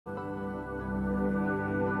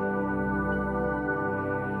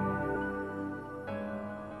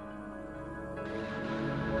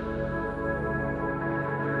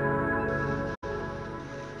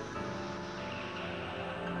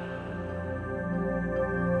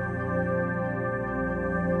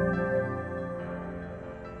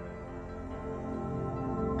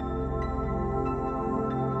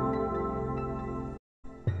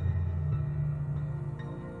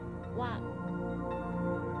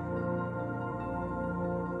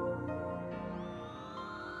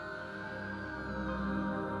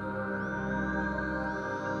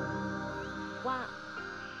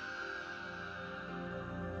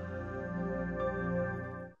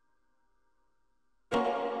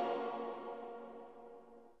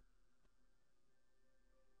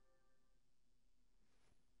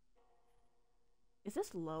Is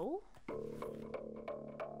this low?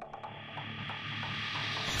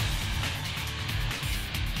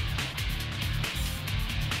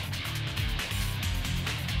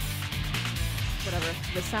 Whatever.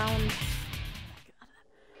 The sound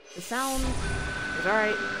is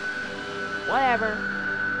alright. Whatever.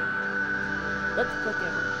 Let's click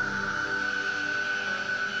it.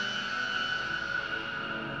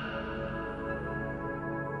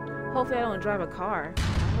 Hopefully I don't drive a car. I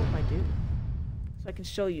hope I do. So I can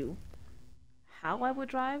show you how I would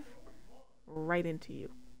drive right into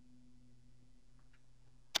you.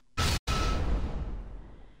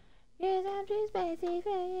 Yes, I'm too spicy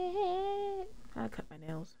for your head. I cut my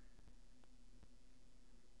nails.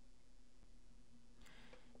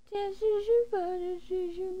 Just as you want, just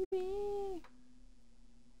as you be.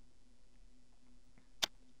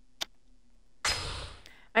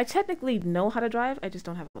 I technically know how to drive, I just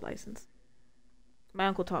don't have a license. My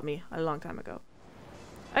uncle taught me a long time ago.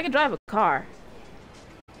 I can drive a car.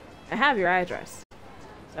 I have your address.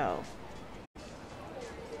 So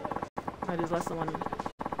I just let someone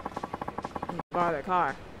borrow their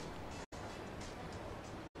car.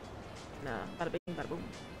 Nah, bada bing, bada boom.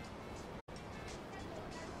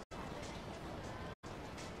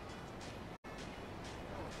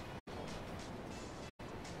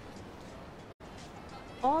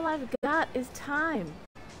 All I've got is time.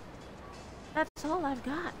 That's all I've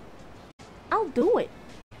got. I'll do it.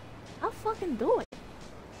 I'll fucking do it.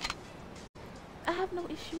 I have no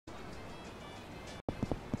issue.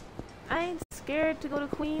 I ain't scared to go to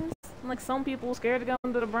Queens. Like some people scared to go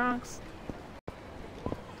into the Bronx.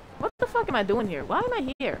 What the fuck am I doing here? Why am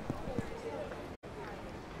I here?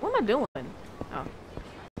 What am I doing? Oh.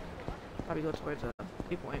 Probably go towards a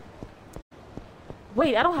big point.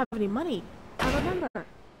 Wait, I don't have any money. I remember.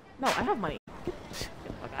 No, I have money. Get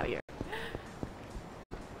the fuck out of here.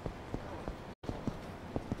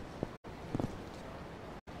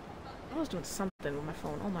 I was doing something with my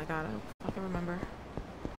phone. Oh my god, I don't fucking remember.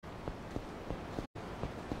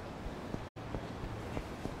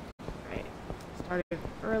 Alright. Started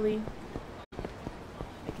early.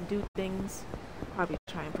 I can do things. Probably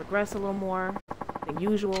try and progress a little more than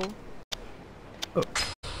usual. Oh.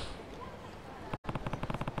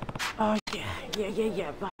 Oh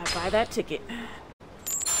yeah. Buy that ticket.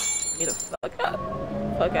 Get the fuck up.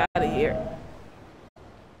 Fuck out of here.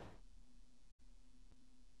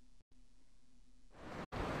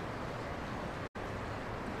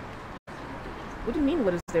 What do you mean,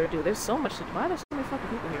 what is there to do? There's so much to do. Why are there so many fucking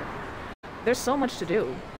people here? There's so much to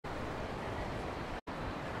do.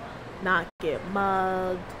 Not get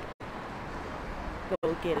mugged.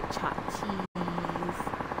 Go get a chopped cheese.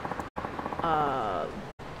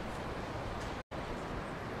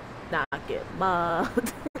 Not get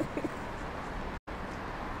mugged.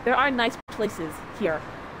 There are nice places here.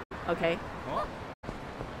 Okay?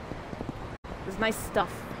 There's nice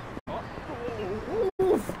stuff.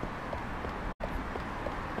 Oof.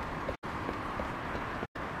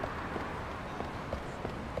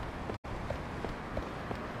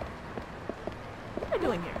 What am I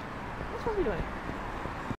doing here? What's supposed to be doing?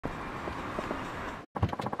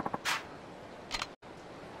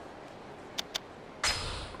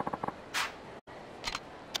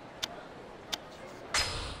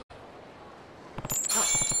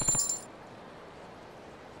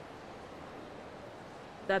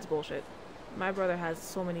 That's bullshit. My brother has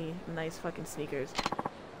so many nice fucking sneakers.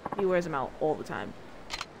 He wears them out all the time.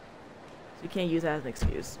 So you can't use that as an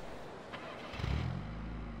excuse.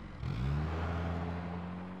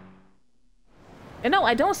 And no,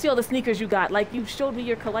 I don't steal the sneakers you got. Like, you showed me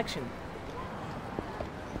your collection.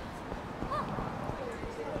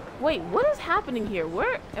 Wait, what is happening here?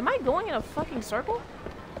 Where am I going in a fucking circle?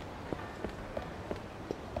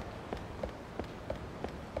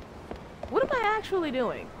 What am I actually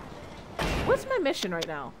doing? What's my mission right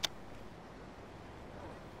now?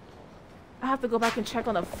 I have to go back and check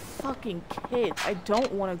on the fucking kids. I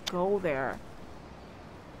don't want to go there.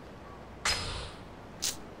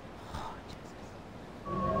 Oh,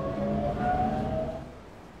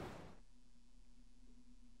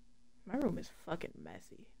 my room is fucking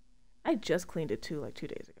messy. I just cleaned it too, like 2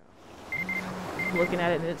 days ago. I'm looking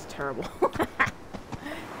at it and it's terrible.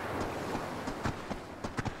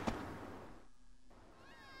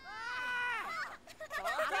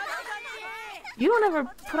 You don't ever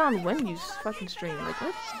put on when you fucking stream. Like,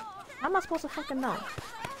 what? How am I supposed to fucking know?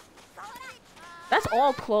 That's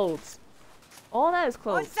all clothes. All that is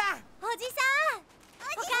clothes.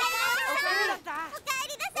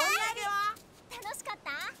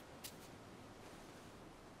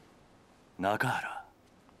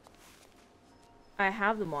 I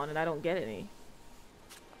have them on and I don't get any.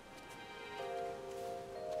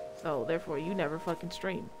 So, therefore, you never fucking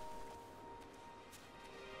stream.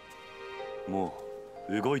 も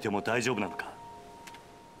う動いても大丈夫なのか。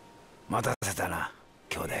待たせたな、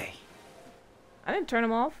兄弟。I didn't turn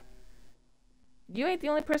him off. You ain't the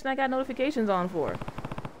only person I got notifications on for.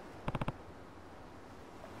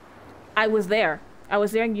 I was there. I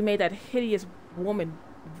was there and you made that hideous woman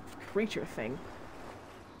creature thing.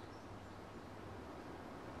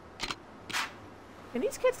 Can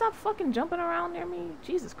these kids stop fucking jumping around near me?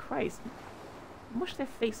 Jesus Christ. Mush their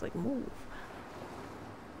face, like, move.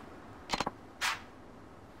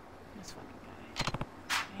 This fucking guy.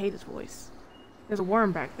 I hate his voice. There's a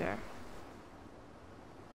worm back there.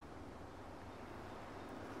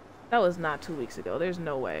 That was not 2 weeks ago. There's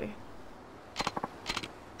no way.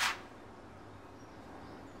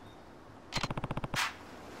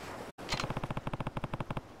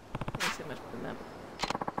 Can't say much more than that.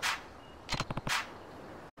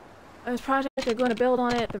 This project, they're going to build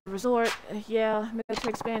on it. The resort, yeah, military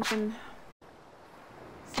expansion.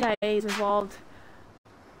 CIA is involved.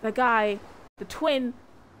 The guy, the twin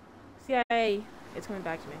CIA, it's coming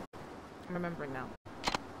back to me. I'm remembering now.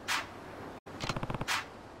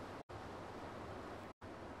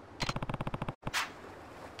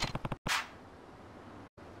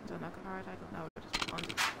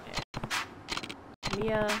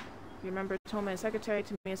 Mia, you remember Toma is secretary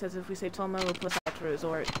to me. It says if we say Toma, we'll put us out to a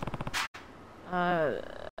resort.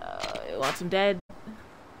 Wants him dead.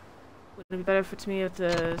 Wouldn't it be better to me if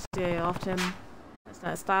the CIA offed him? That's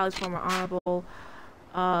not stylish, form, or honorable.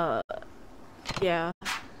 Yeah.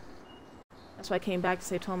 That's why I came back to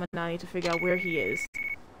save Toma. Now I need to figure out where he is.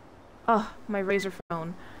 Oh, my razor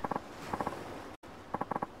phone.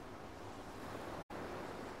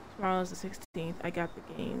 Tomorrow's the 16th. I got the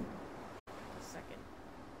game. Second.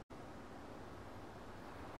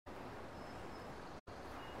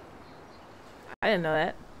 I didn't know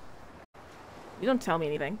that. You don't tell me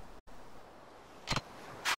anything.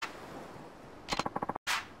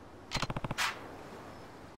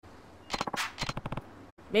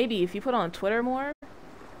 Maybe if you put on Twitter more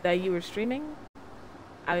that you were streaming,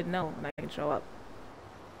 I would know and I can show up.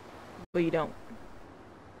 But you don't.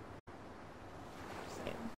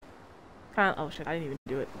 Kinda, oh shit, I didn't even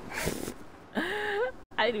do it.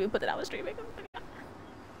 I didn't even put that I was streaming.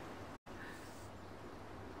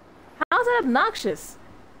 How's that obnoxious?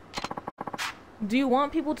 Do you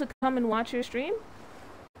want people to come and watch your stream?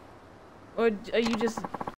 Or are you just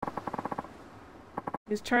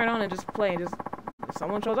turn on and just play and just if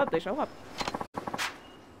someone shows up, they show up.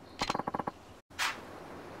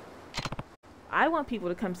 I want people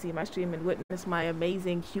to come see my stream and witness my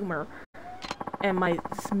amazing humor and my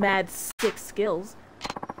mad sick skills.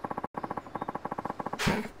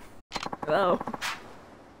 Hello.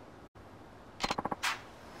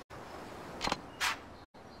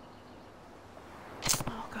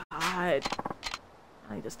 Oh god.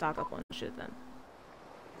 I need to stock up on shit then.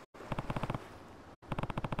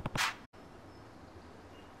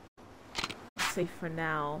 Safe for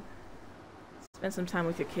now. Spend some time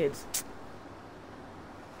with your kids.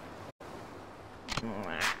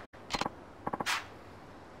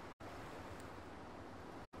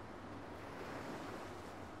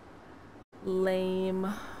 Lame.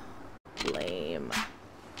 Lame.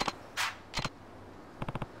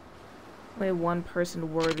 Only one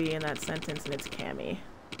person worthy in that sentence, and it's Cammy.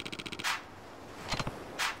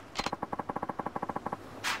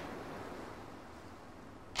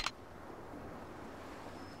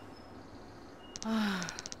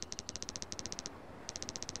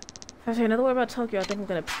 If I say another word about Tokyo, I think I'm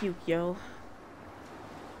gonna puke, yo.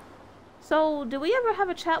 So, did we ever have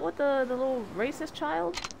a chat with the little racist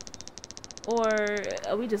child? Or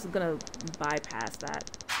are we just gonna bypass that?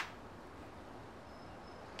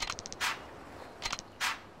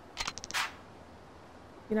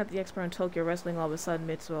 You're not the expert in Tokyo wrestling all of a sudden,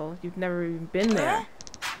 Mitsuo. You've never even been there.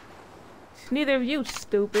 Neither of you,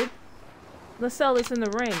 stupid. Let's sell this in the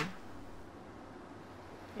ring.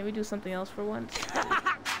 Can we do something else for once? He's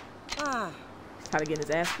trying to get his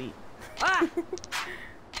ass beat. I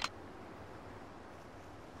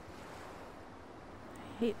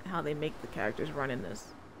hate how they make the characters run in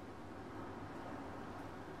this.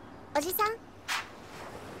 Oji-san?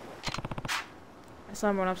 I saw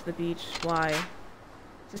him run up to the beach. Why?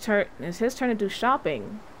 It's his turn to do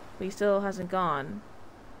shopping, but he still hasn't gone.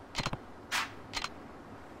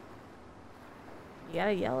 You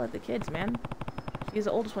gotta yell at the kids, man. He's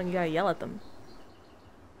the oldest one, you gotta yell at them.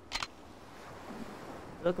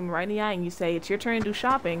 Look him right in the eye and you say, it's your turn to do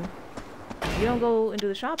shopping. If you don't go and do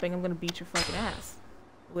the shopping, I'm gonna beat your fucking ass.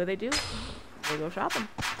 What do? They go shopping.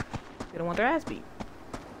 They don't want their ass beat.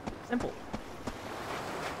 Simple.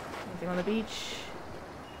 Anything on the beach?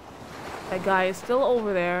 That guy is still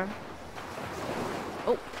over there.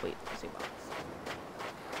 Oh, wait. Let's see box.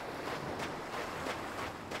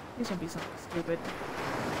 This gonna be something stupid.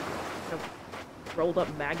 Like a rolled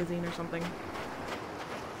up magazine or something.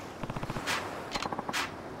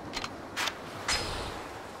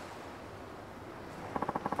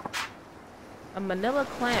 A manila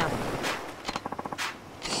clam.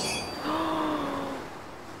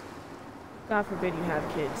 God forbid you have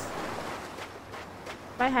kids.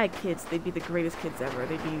 If I had kids, they'd be the greatest kids ever.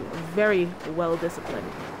 They'd be very well disciplined.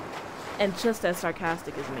 And just as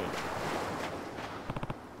sarcastic as me.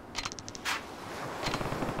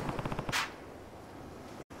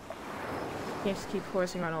 Can't just keep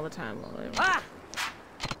horsing around all the time. Ah!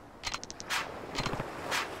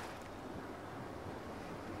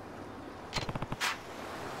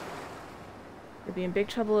 You'll be in big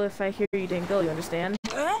trouble if I hear you didn't go, you understand?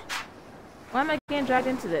 Why am I getting dragged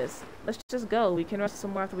into this? Let's just go. We can rest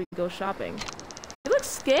somewhere after we go shopping. You look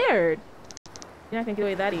scared. You're not gonna get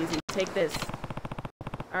away that easy. Take this.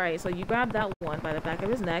 Alright, so you grab that one by the back of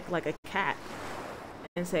his neck like a cat.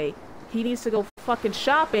 And say, he needs to go fucking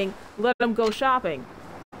shopping. Let him go shopping.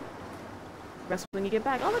 Rest when you get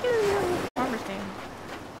back. Oh, look at this little farmer stand.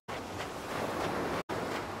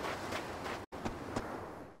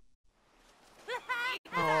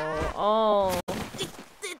 Oh.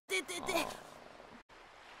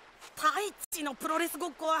 太一のプロレスご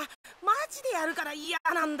っこはマジでやるから嫌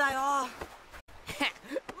なんだよ。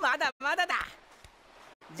まだまだだ。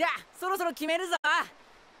じゃあそろそろ決めるぞ。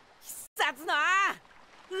必殺のうわ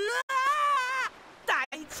ー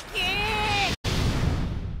第一キック。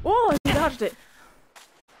 Oh, he dodged it.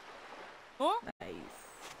 お Nice.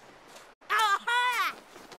 あは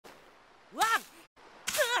ワン、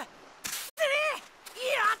ツー、スリー、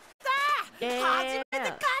やったー、 Yeah. 初めて勝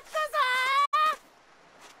ったぞー。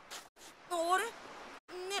あれね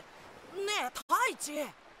え太一。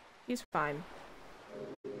 He's fine.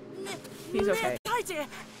 ね He's ね okay. え太一ね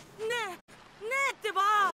えってば。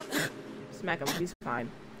 Smack him. He's fine.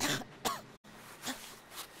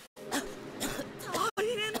 大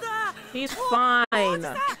変だ。 He's おじさ fine. ん太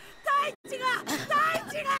一が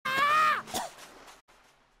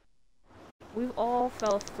We've all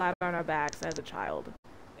fell flat on our backs as a child.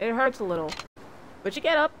 It hurts a little, but you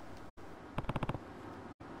get up.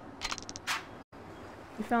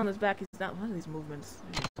 He fell on his back. He's not. What are these movements?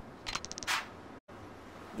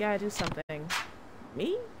 You gotta do something.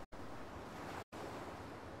 Me?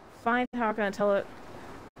 Fine. How can I tell it?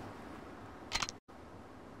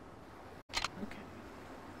 Okay.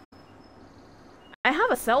 I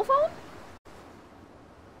have a cell phone?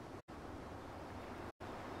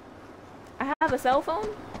 I have a cell phone?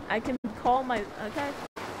 I can call my... Okay.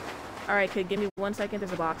 Alright, kid, give me 1 second.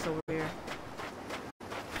 There's a box over here.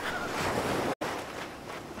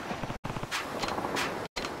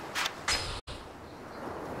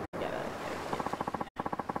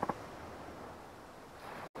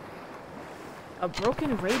 A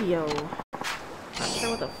broken radio. Not sure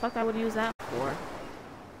what the fuck I would use that for.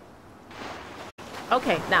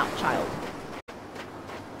 Okay, now, child.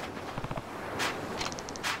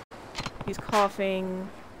 He's coughing.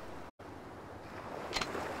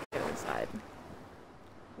 Get inside.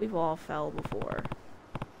 We've all fell before.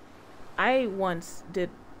 I once did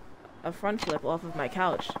a front flip off of my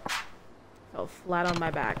couch. Fell flat on my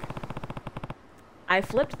back. I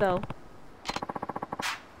flipped though.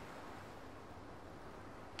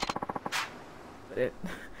 But it...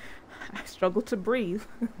 I struggled to breathe.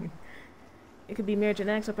 It could be mere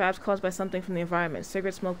genetics or perhaps caused by something from the environment.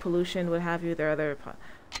 Cigarette smoke, pollution, what have you. There are other...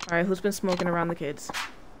 Alright, who's been smoking around the kids?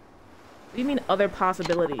 What do you mean other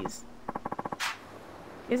possibilities?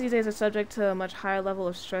 Kids these days are subject to a much higher level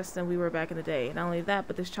of stress than we were back in the day. Not only that,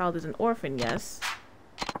 but this child is an orphan, yes.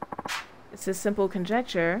 It's a simple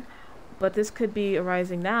conjecture, but this could be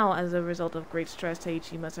arising now as a result of great stress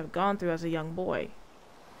Taichi must have gone through as a young boy.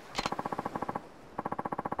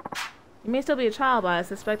 He may still be a child, but I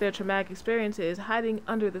suspect that a traumatic experience is hiding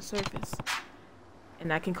under the surface.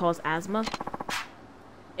 And that can cause asthma.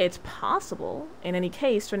 It's possible. In any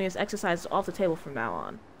case, strenuous exercise is off the table from now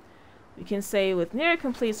on. We can say with near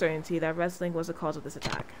complete certainty that wrestling was the cause of this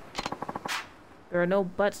attack. There are no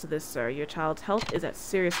buts to this, sir. Your child's health is at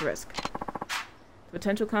serious risk. The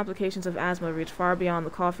potential complications of asthma reach far beyond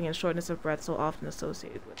the coughing and shortness of breath so often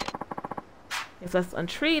associated with it. If left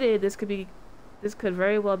untreated, this could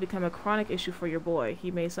very well become a chronic issue for your boy.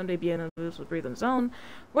 He may someday be unable to breathe on his own.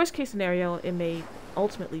 Worst case scenario, it may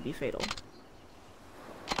ultimately be fatal.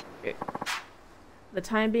 Okay. For the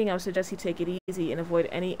time being, I would suggest he take it easy and avoid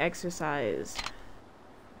any exercise.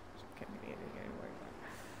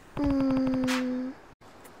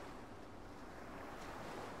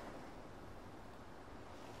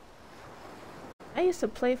 I used to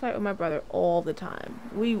play fight with my brother all the time.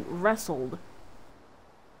 We wrestled.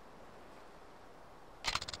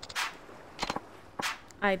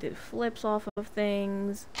 I did flips off of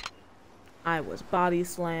things. I was body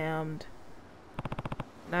slammed.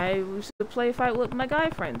 And I used to play fight with my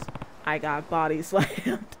guy friends. I got body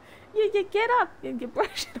slammed. You get up and you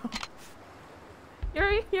brush it off.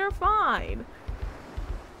 You're fine.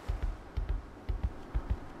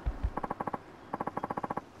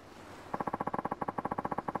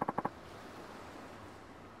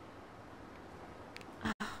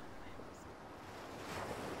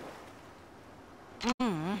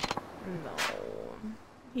 No.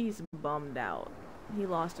 He's bummed out. He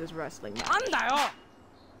lost his wrestling match.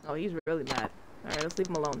 Oh, he's really mad. Alright, let's leave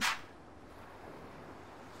him alone.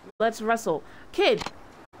 Let's wrestle. Kid!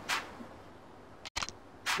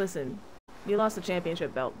 Listen, you lost the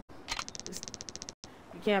championship belt.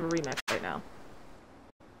 You can't have a rematch right now.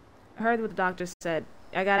 I heard what the doctor said.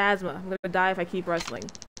 I got asthma. I'm gonna die if I keep wrestling.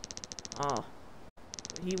 Oh.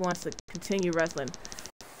 He wants to continue wrestling.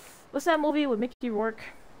 What's that movie with Mickey Rourke?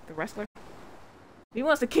 The wrestler? He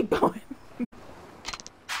wants to keep going. It's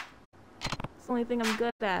the only thing I'm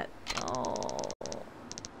good at. Oh.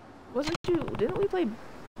 Wasn't you... Didn't we play...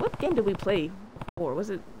 What game did we play before? Was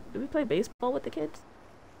it... Did we play baseball with the kids?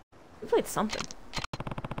 We played something.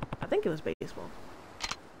 I think it was baseball.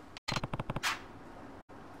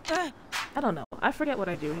 I don't know. I forget what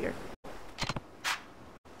I do here.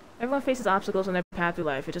 Everyone faces obstacles on their path through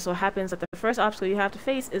life. It just so happens that the first obstacle you have to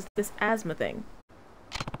face is this asthma thing.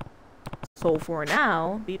 So for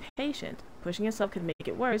now, be patient. Pushing yourself could make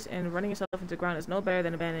it worse, and running yourself into the ground is no better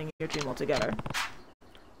than abandoning your dream altogether.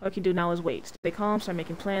 All you can do now is wait. Stay calm, start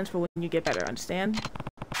making plans for when you get better, understand?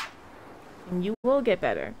 And you will get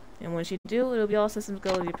better. And once you do, it'll be all systems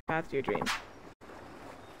go to your path to your dream.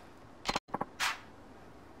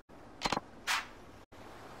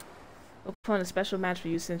 We'll put on a special match for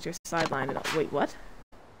you since you're sidelined. Wait, what?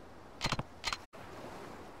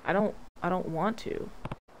 I don't want to.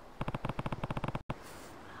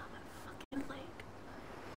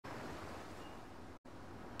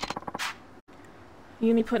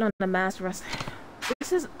 You me putting on a mask wrestling.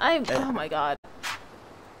 This is oh my god.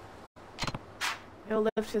 He'll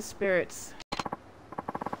lift his spirits.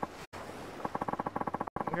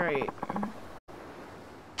 Great.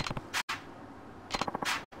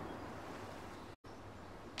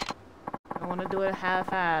 I want to do it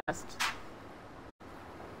half-assed.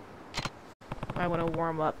 I want to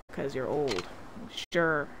warm up because you're old.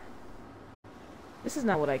 Sure. This is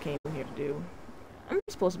not what I came here to do. I'm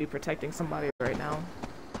supposed to be protecting somebody right now.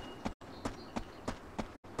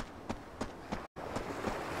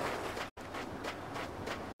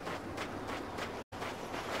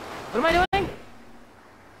 What am I doing?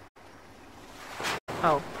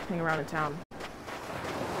 Oh, hang around in town.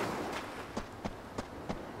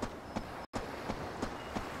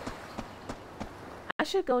 I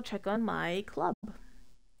should go check on my club,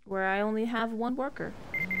 where I only have one worker.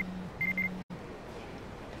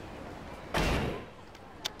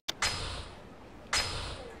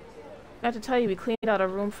 I have to tell you, we cleaned out a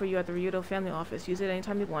room for you at the Ryudo family office. Use it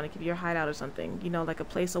anytime you want. It could be your hideout or something. You know, like a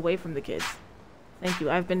place away from the kids. Thank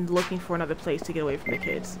you. I've been looking for another place to get away from the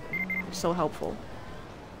kids. You're so helpful.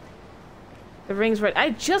 The ring's red.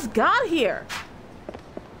 I just got here!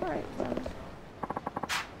 Alright, well.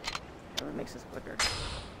 Whatever makes this quicker.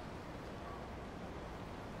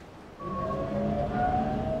 Oh,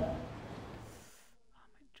 my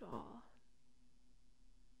jaw.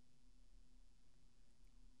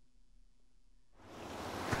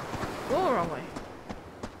 Oh, wrong way.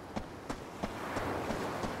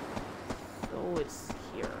 So it's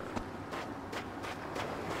here.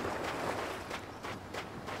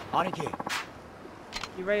 Aniki.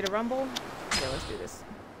 You ready to rumble? Yeah, let's do this.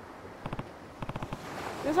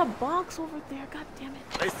 There's a box over there, god damn it.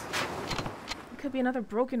 It could be another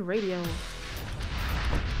broken radio.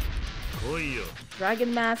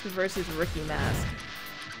 Dragon Mask versus Ricky Mask.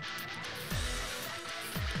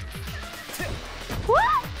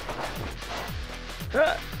 What?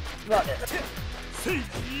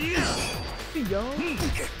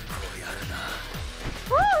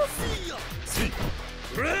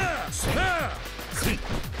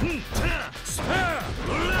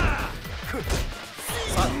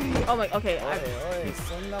 Oh my, okay, I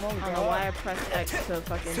don't know why I pressed X to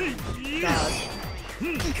fucking dodge.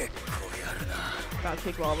 Got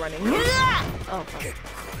kick while running. Oh, fuck.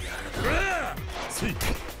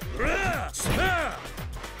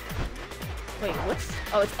 Wait, what's...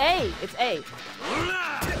 Oh, it's A! It's A!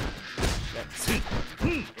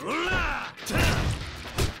 Okay,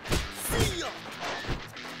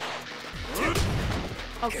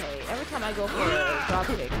 every time I go for a drop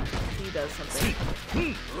kick, he does something.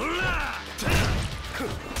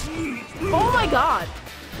 Oh my god!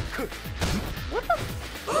 What the f-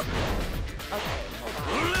 Okay, hold on.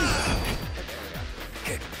 Okay, there we go.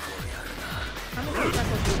 How many times am I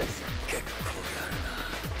supposed to do this?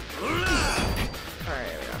 Alright,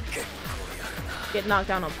 there we go. Get knocked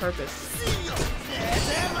down on purpose.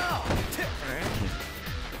 Alright.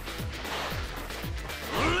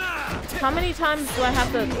 How many times do I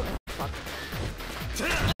have to... Oh, fuck.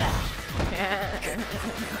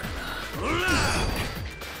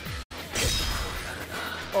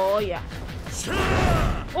 Oh, yeah.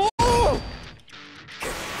 Oh!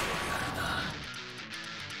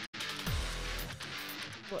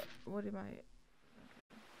 What am I...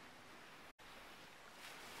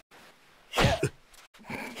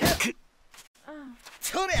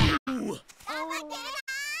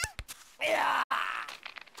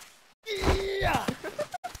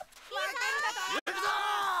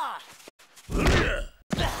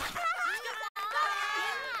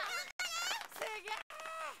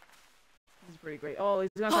 This is pretty great. Oh, he's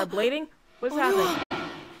gonna start blading? What's happening?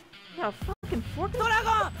 Yeah, a fucking fork. What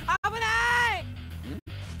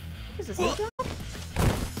is this? Ninja?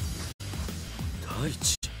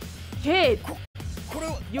 Kid!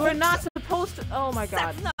 You are not supposed to. Oh my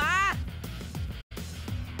god.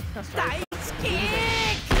 That's right.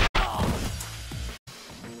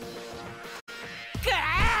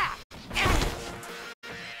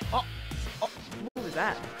 What was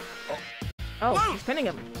that? Oh, he's pinning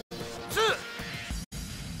him.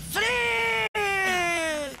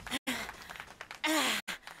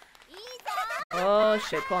 Oh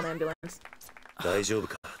shit, call an ambulance. 大丈夫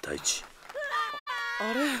か、大地。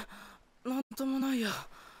あれ、なんともないや。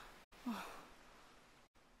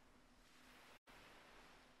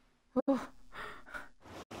Oh.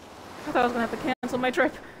 I thought I was gonna have to cancel my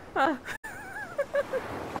trip.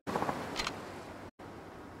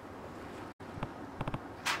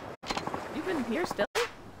 You've been here still?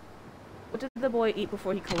 What did the boy eat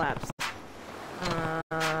before he collapsed?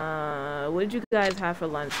 What did you guys have for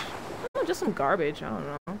lunch? Oh, just some garbage. I don't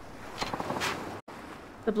know.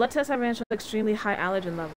 The blood test I ran showed extremely high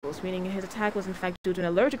allergen levels, meaning his attack was in fact due to an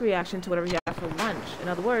allergic reaction to whatever he had for lunch. In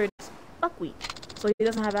other words, buckwheat. So he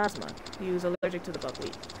doesn't have asthma. He was allergic to the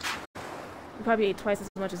buckwheat. He probably ate twice as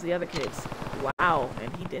much as the other kids. Wow,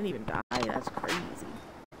 and he didn't even die. That's crazy.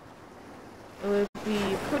 It would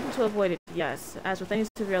be prudent to avoid it, yes. As with any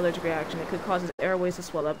severe allergic reaction, it could cause his airways to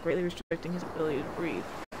swell up, greatly restricting his ability to breathe.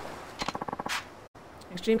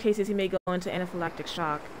 In extreme cases, he may go into anaphylactic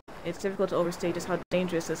shock. It's difficult to overstate just how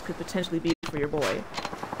dangerous this could potentially be for your boy.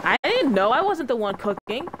 I didn't know. I wasn't the one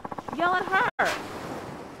cooking. Yell at her.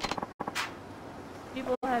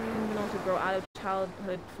 People have even been known to grow out of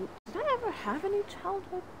childhood food. Did I ever have any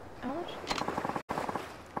childhood allergies?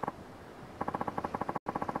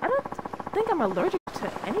 I don't think I'm allergic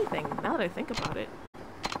to anything, now that I think about it.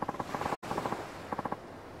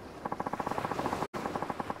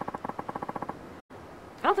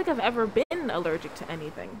 I don't think I've ever been allergic to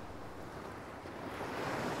anything.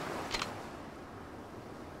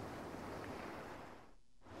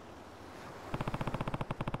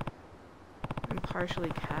 I'm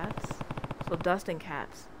partially cats. So dust and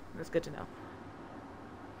cats. That's good to know.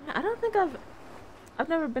 Yeah, I don't think I've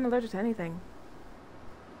never been allergic to anything.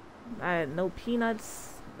 I had no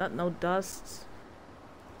peanuts, no dust.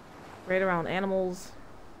 Right around animals.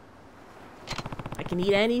 I can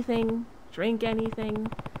eat anything, drink anything.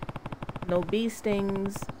 No bee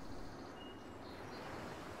stings.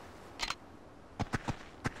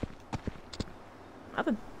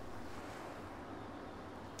 I'm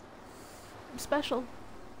special.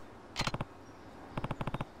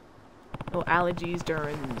 No allergies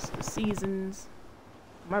during the seasons.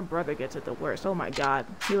 My brother gets it the worst. Oh my god.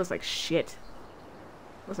 He looks like shit.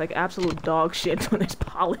 Looks like absolute dog shit when there's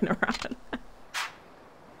pollen around.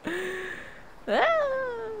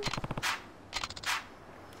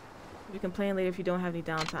 You complain later if you don't have any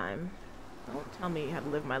downtime. Don't tell me how to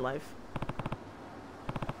live my life.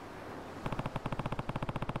 I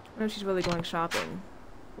wonder if she's really going shopping.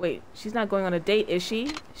 Wait, she's not going on a date, is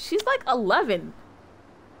she? She's like 11.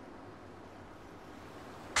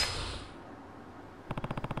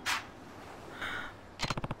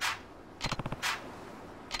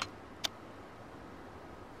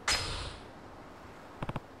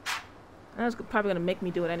 That's probably gonna make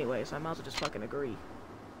me do it anyway, so I might as well just fucking agree.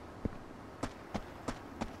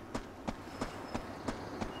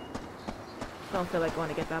 Don't feel like going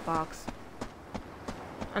to get that box.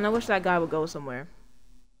 And I wish that guy would go somewhere.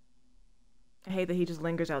 I hate that he just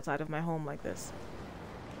lingers outside of my home like this.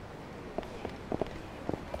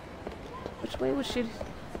 Which way would she...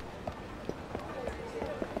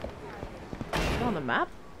 on the map?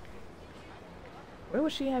 Where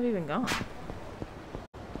would she have even gone?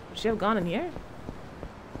 Would she have gone in here?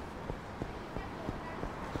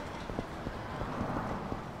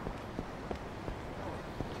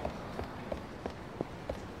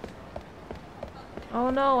 Oh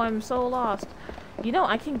no, I'm so lost. You know,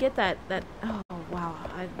 I can get that oh wow,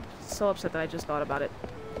 I'm so upset that I just thought about it.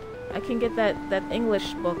 I can get that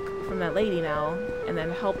English book from that lady now, and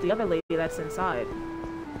then help the other lady that's inside.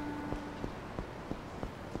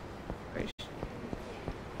 Where is she?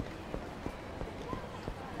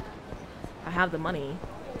 I have the money.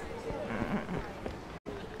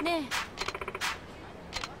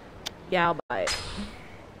 Yeah, I'll buy it.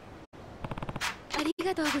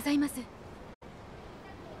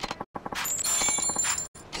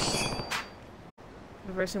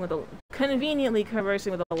 Conveniently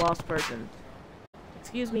conversing with a lost person.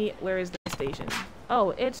 Excuse me, where is the station?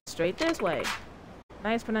 Oh, it's straight this way.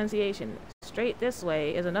 Nice pronunciation. Straight this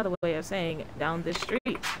way is another way of saying down this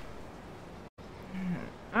street.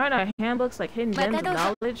 Aren't our handbooks like hidden gems of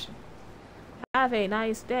knowledge? Have a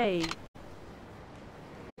nice day.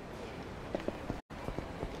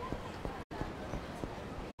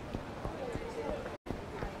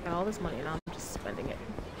 Got all this money and I'm just spending it.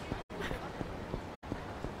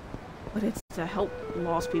 But it's to help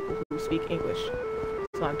lost people who speak English.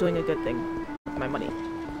 So I'm doing a good thing with my money.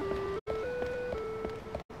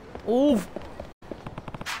 Oof!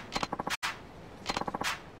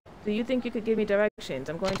 Do you think you could give me directions?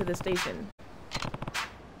 I'm going to the station.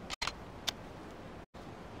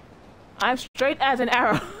 I'm straight as an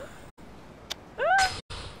arrow.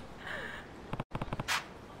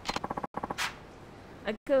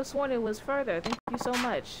 I could have sworn it was further. Thank you so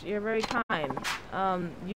much. You're very kind.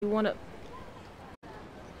 You wanna...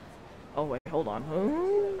 Oh, wait, hold on.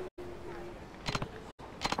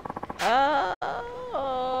 Oh,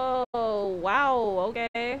 wow,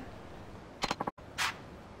 okay.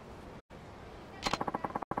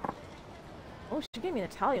 Oh, she gave me an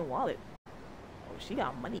Italian wallet. Oh, she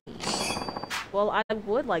got money. Well, I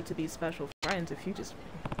would like to be special friends if you just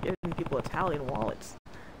giving people Italian wallets.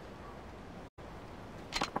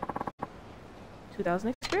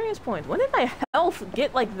 2,000 experience points. When did my health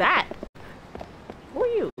get like that? Who are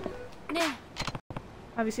you?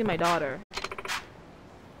 Have you seen my daughter?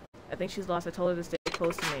 I think she's lost. I told her to stay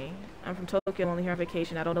close to me. I'm from Tokyo, I'm only here on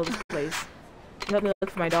vacation. I don't know this place. Can you help me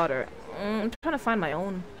look for my daughter? I'm trying to find my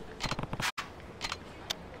own.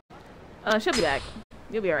 She'll be back.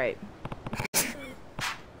 You'll be alright.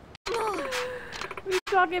 What are you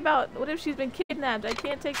talking about? What if she's been kidnapped? I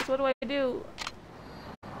can't take this. What do I do?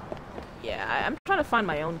 Yeah, I'm trying to find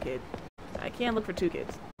my own kid. I can't look for two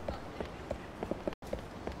kids.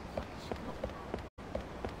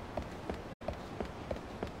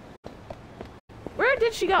 Where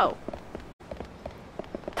did she go?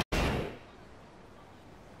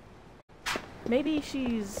 Maybe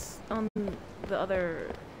she's on the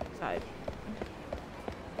other side.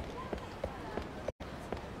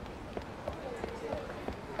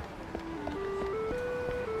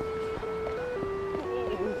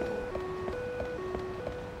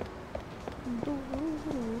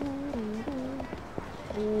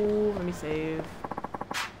 Ooh, let me save.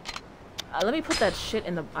 Let me put that shit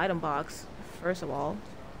in the item box, first of all.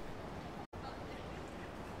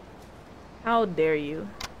 How dare you?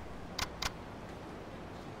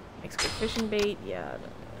 Makes good fishing bait, yeah.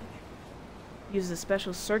 Uses a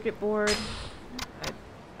special circuit board.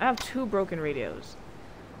 I have 2 broken radios.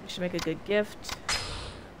 I should make a good gift.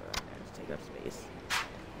 Let's take up space.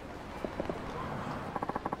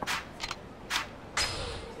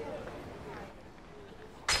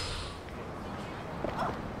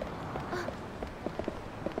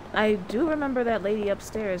 I do remember that lady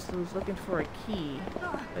upstairs who's looking for a key,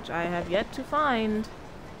 which I have yet to find.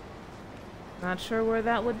 Not sure where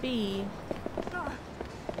that would be.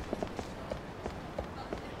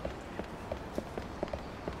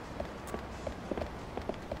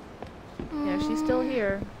 Yeah, she's still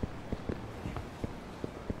here.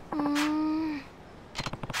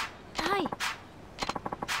 Hi.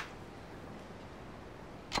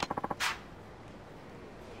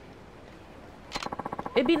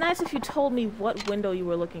 It'd be nice if you told me what window you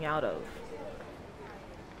were looking out of.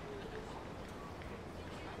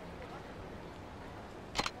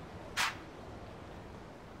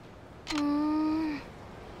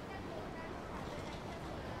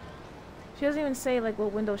 She doesn't even say like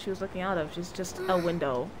what window she was looking out of. She's just a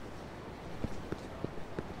window.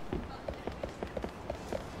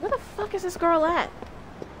 Where the fuck is Where's this girl at?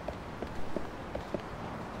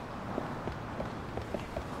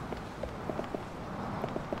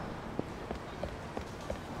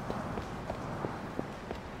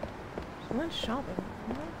 She went shopping.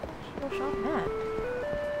 Where the fuck did she go shopping at?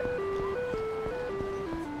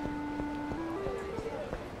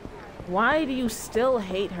 Why do you still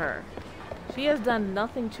hate her? She has done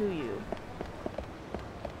nothing to you.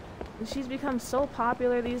 And she's become so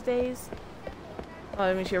popular these days. Oh,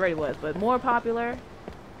 I mean, she already was, but more popular.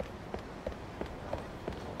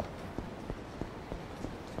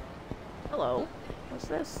 Hello. What's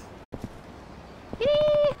this?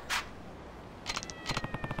 Kitty!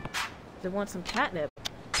 They want some catnip.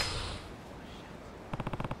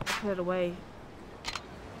 Put it away.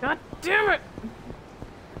 God damn it!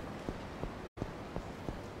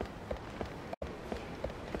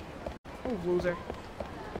 Oh, loser.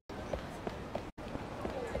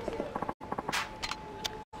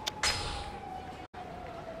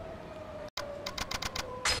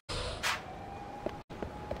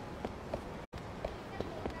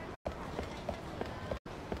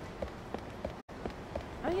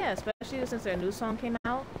 Oh yeah, especially since their new song came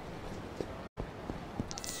out.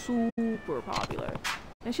 Super popular.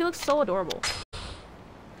 And she looks so adorable.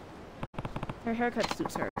 Her haircut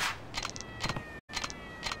suits her.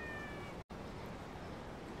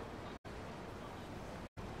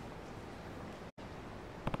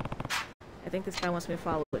 I think this guy wants me to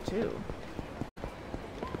follow it too.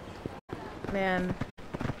 Man.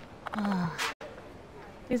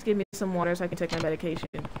 Please give me some water so I can take my medication.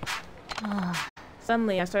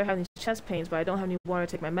 Suddenly I started having these chest pains, but I don't have any water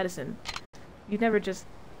to take my medicine. You never just...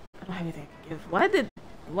 I don't have anything I can give. Why did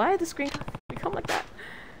the screen become like that?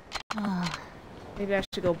 Maybe I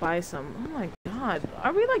should go buy some. Oh my god.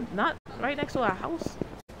 Are we like not right next to our house?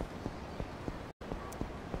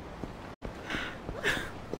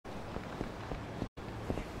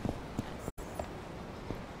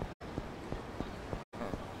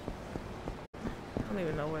 I don't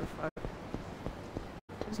even know where the fuck.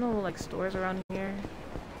 There's no like stores around here.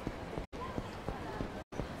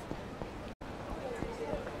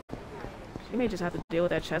 She may just have to deal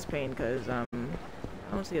with that chest pain because I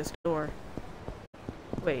don't see a store.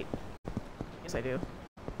 Wait. Yes, I do.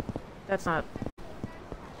 That's not...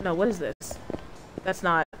 No, what is this? That's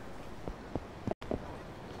not...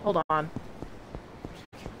 Hold on.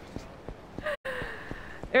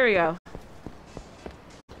 There we go.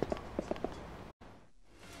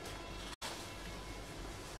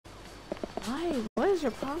 Why? What is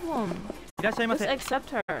your problem? Just accept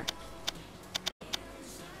her.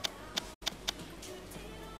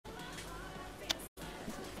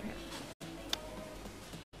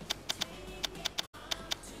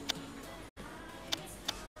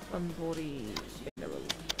 Body mineral.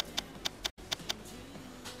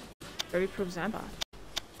 30 proof Zamba.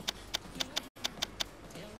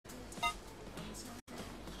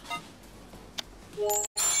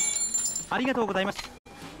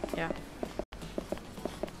 Yeah.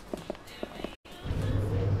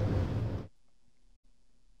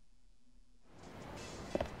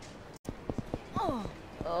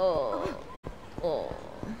 Oh.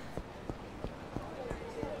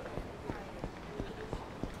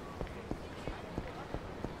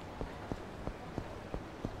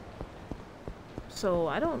 So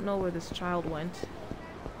I don't know where this child went.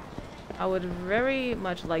 I would very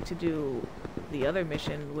much like to do the other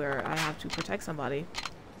mission where I have to protect somebody.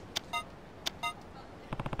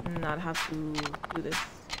 And not have to do this.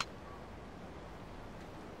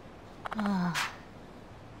 That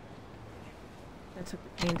took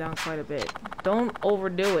the pain down quite a bit. Don't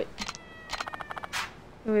overdo it.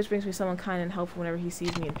 He always brings me someone kind and helpful whenever he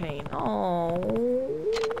sees me in pain. Oh.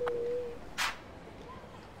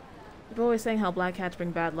 People always saying how black cats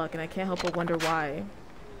bring bad luck, and I can't help but wonder why.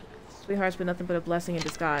 Sweetheart's been nothing but a blessing in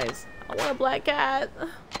disguise. I want a black cat.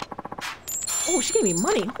 Oh, she gave me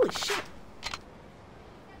money. Holy shit.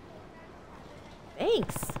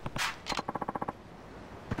 Thanks.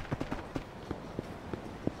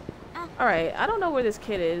 Alright, I don't know where this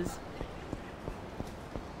kid is.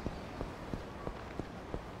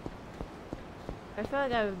 I feel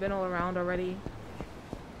like I've been all around already.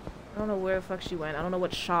 I don't know where the fuck she went. I don't know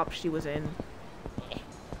what shop she was in.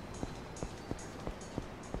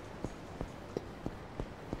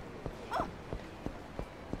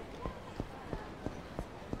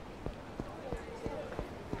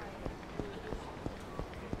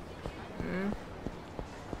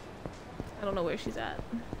 I don't know where she's at.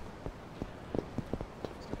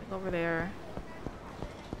 Something over there.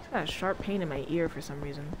 It's got a sharp pain in my ear for some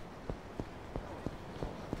reason.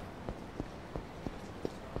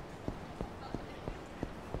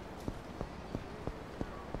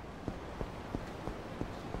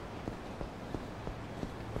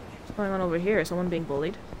 going on over here? Someone being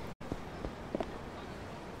bullied?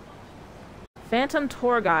 Phantom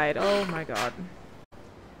tour guide. Oh my god.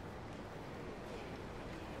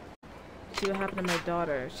 See what happened to my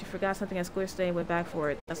daughter. She forgot something at school today and went back for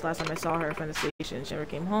it. That's the last time I saw her from the station. She never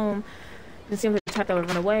came home. Didn't seem like the type that would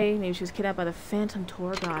run away. Maybe she was kidnapped by the phantom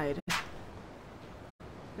tour guide.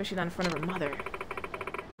 Especially not in front of her mother.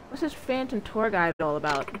 What's this phantom tour guide all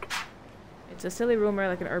about? It's a silly rumor,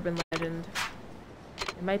 like an urban legend.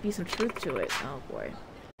 There might be some truth to it. Oh boy.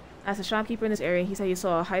 As a shopkeeper in this area, he said he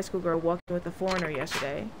saw a high school girl walking with a foreigner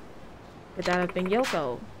yesterday. Could that have been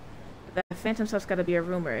Yoko? But that phantom stuff's gotta be a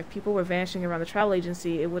rumor. If people were vanishing around the travel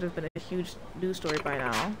agency, it would have been a huge news story by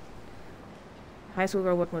now. High school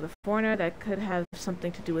girl working with a foreigner, that could have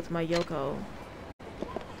something to do with my Yoko.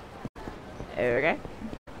 Okay.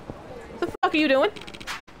 What the fuck are you doing?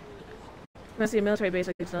 I'm gonna see a military base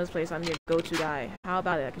like it's another place. I'm your go-to guy. How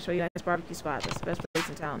about it? I can show you a nice barbecue spot. That's the best place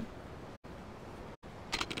in town.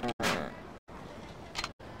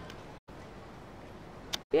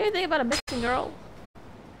 You anything about a missing girl?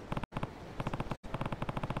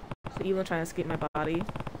 So Evelyn trying to escape my body?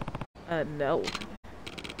 No.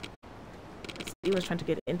 Evelyn's trying to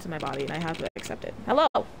get into my body and I have to accept it. Hello!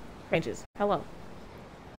 Ranges. Hello.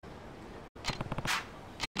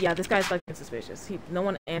 Yeah, this guy's fucking suspicious. No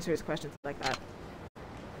one answers questions like that.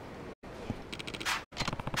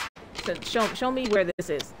 So show me where this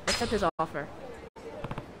is. Accept his offer.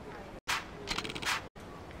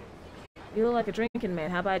 You look like a drinking man.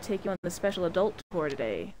 How about I take you on the special adult tour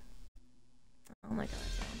today? Oh my god.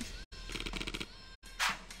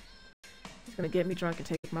 He's gonna get me drunk and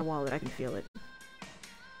take my wallet. I can feel it.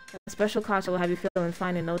 A special cocktail will have you feeling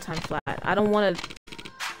fine in no time flat. I don't want to...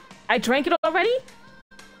 I drank it already?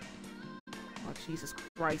 Oh, Jesus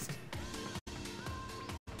Christ.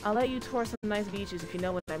 I'll let you tour some nice beaches if you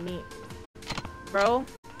know what I mean. Bro?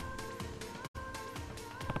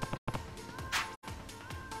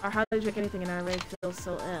 Or how do you drink anything and I already feel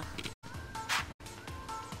so ugh.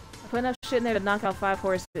 I put enough shit in there to knock out 5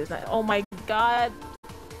 horses. Oh my god.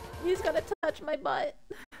 He's gonna touch my butt.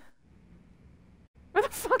 Where the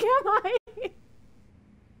fuck am I?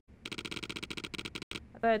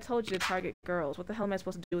 I thought I told you to target girls. What the hell am I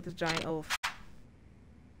supposed to do with this giant oaf?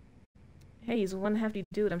 Hey, he's one hefty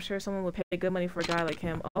dude. I'm sure someone would pay good money for a guy like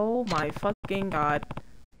him. Oh my fucking god.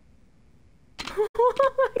 Oh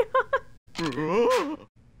my god.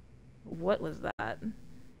 What was that?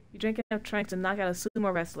 You drink enough trying to knock out a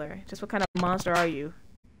sumo wrestler. Just what kind of monster are you?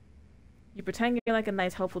 You pretend you're like a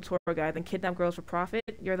nice, helpful tour guide, then kidnap girls for profit?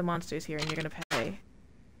 You're the monsters here, and you're gonna pay.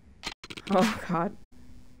 Oh god.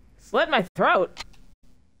 Slit my throat!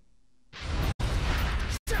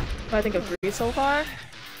 What I think of Grease so far?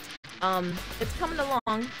 It's coming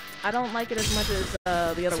along. I don't like it as much as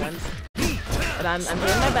the other ones. But I'm doing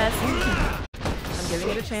my best. I'm giving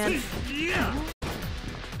it a chance.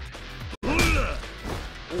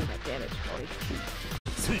 Ooh, that damage, boy.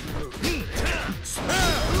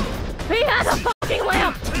 He has a fucking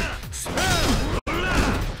lamp!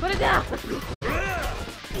 Put it down!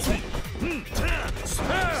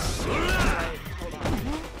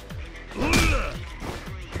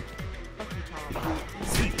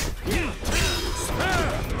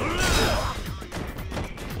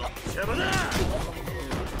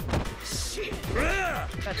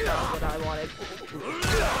 That's not what I wanted.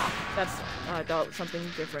 I thought something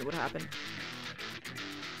different would happen.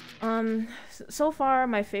 So far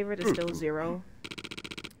my favorite is still 0.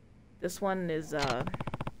 This one is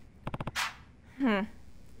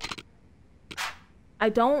I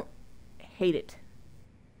don't hate it.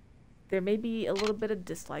 There may be a little bit of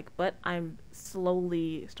dislike, but I'm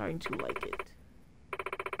slowly starting to like it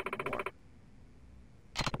more.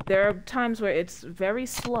 There are times where it's very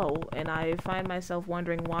slow and I find myself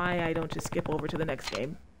wondering why I don't just skip over to the next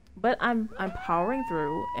game. But I'm powering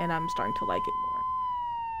through and I'm starting to like it more.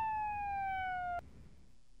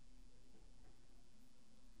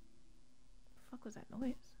 What the fuck was that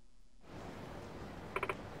noise?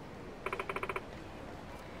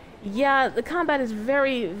 Yeah, the combat is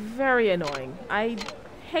very, very annoying. I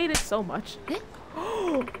hate it so much.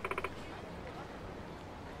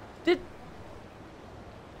 Did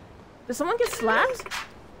someone get slapped?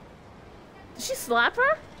 Did she slap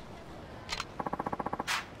her?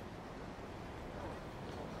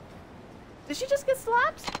 Did she just get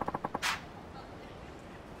slapped?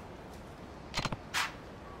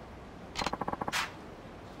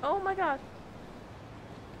 Oh my god.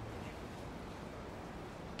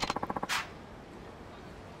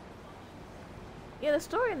 Yeah, the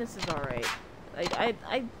story in this is alright.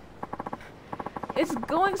 Like, it's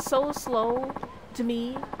going so slow to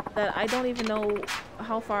me that I don't even know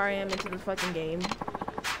how far I am into the fucking game.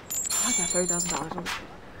 I got $30,000.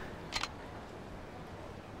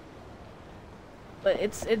 But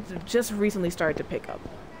it's just recently started to pick up.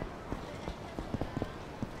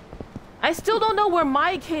 I still don't know where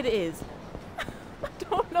my kid is. I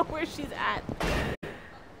don't know where she's at.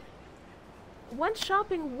 Went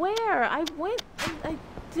shopping where? I went and I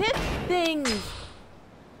did things.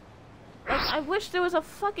 Like, I wish there was a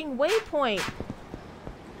fucking waypoint.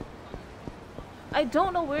 I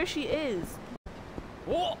don't know where she is.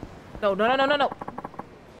 Oh. No, no, no, no, no, no.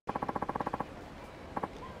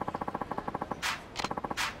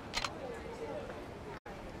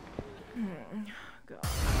 God.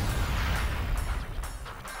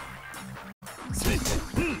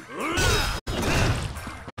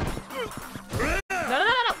 No, no,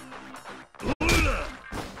 no, no, no.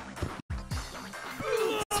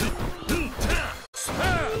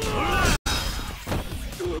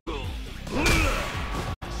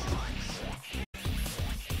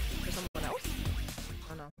 For someone else?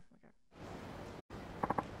 Oh no.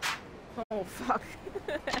 Okay. Oh fuck.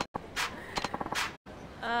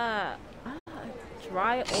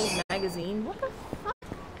 Dry old magazine. What the fuck?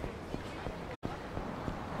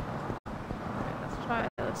 Okay, let's try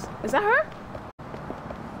this. Is that her?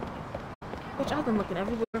 Bitch, I've been looking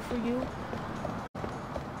everywhere for you.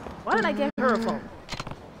 Why didn't I get her a phone?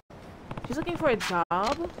 She's looking for a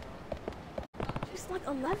job? She's like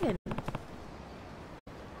 11.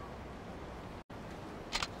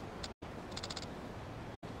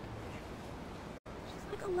 She's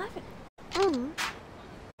like 11.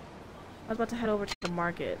 I was about to head over to the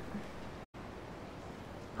market.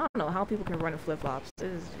 I don't know how people can run in flip-flops.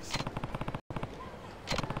 This is just...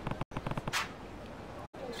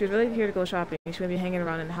 She was really here to go shopping. She would be hanging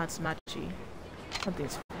around in Hatsumachi.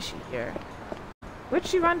 Something's fishy here. Where'd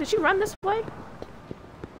she run? Did she run this way?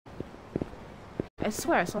 I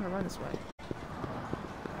swear I saw her run this way.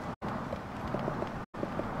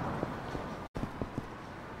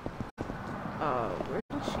 Where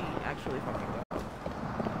did she actually fucking go?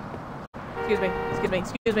 Excuse me, excuse me,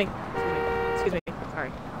 excuse me, excuse me, sorry.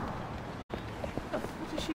 Where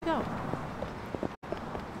did she go?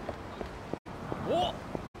 Oh.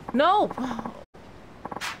 No!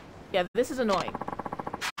 Yeah, this is annoying.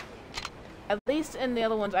 At least in the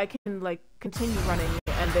other ones, I can, like, continue running,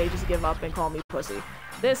 and they just give up and call me pussy.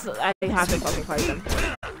 This, I have to fucking fight them.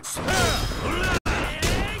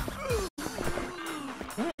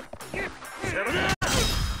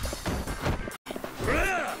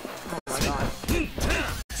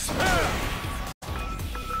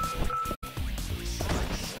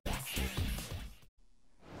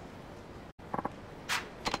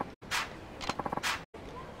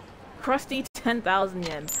 Crusty 10,000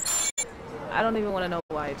 yen. I don't even want to know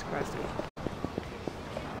why it's crusty.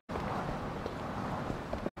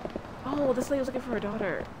 Oh, this lady was looking for her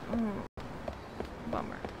daughter.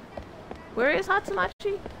 Bummer. Where is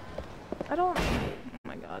Hatsumachi? I don't... Oh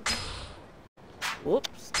my god.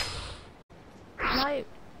 Whoops.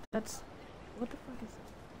 That's... What the fuck is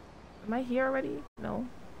it? Am I here already? No.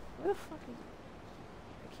 Where the fuck is it?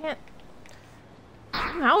 I can't...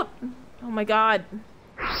 I'm out! Oh my god.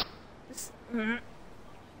 This...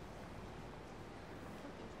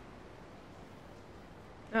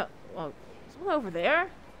 Oh, well, is someone over there?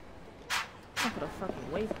 I put a fucking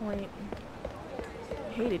waypoint.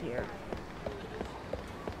 I hate it here.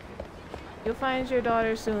 You'll find your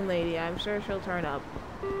daughter soon, lady. I'm sure she'll turn up.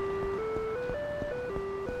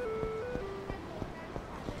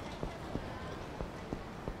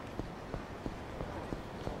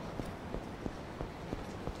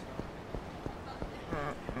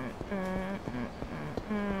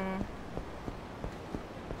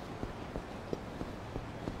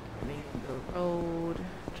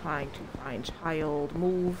 Trying to find child.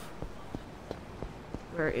 Move.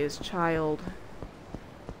 Where is child?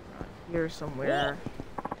 Around here somewhere.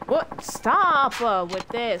 What? Stop with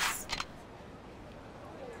this.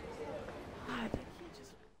 God, I can't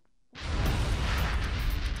just...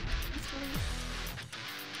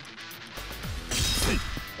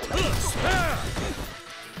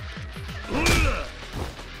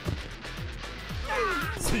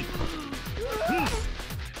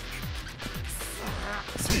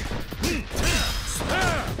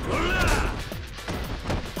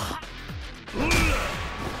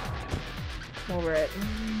 Over it.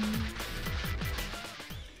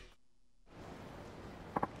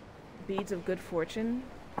 Beads of good fortune.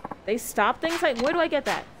 They stop things? Like, where do I get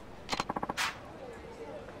that?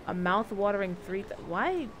 A mouth-watering 3,000.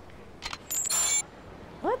 Why?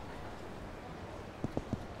 What?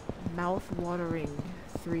 Mouth-watering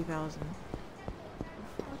 3,000.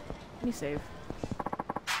 Let me save.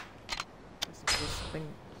 Something. You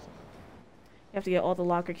have to get all the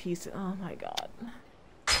locker keys. Oh my god.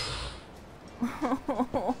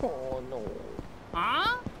 Oh no.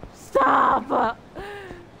 Huh? Stop!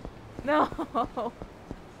 No.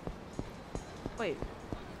 Wait.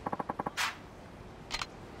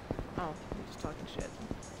 Oh, you're just talking shit.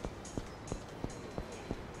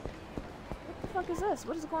 What the fuck is this?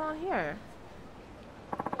 What is going on here?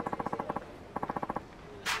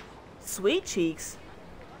 Sweet cheeks.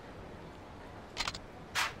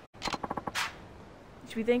 You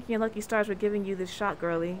should be thanking your lucky stars for giving you this shot,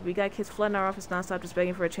 girlie. We got kids flooding our office nonstop just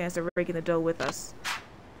begging for a chance to rake in the dough with us.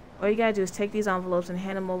 All you gotta do is take these envelopes and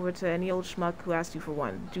hand them over to any old schmuck who asked you for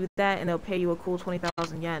one. Do that and they'll pay you a cool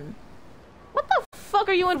 20,000 yen. What the fuck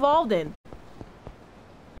are you involved in?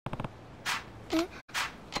 Who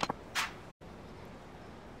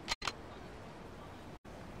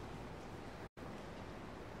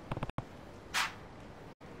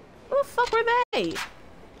the fuck were they?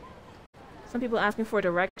 Some people asking for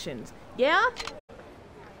directions. Yeah?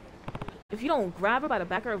 If you don't grab her by the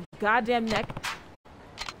back of her goddamn neck,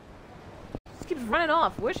 just keeps running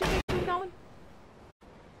off. Where's she think she's going?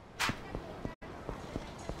 I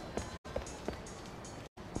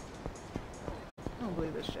don't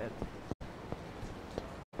believe this shit.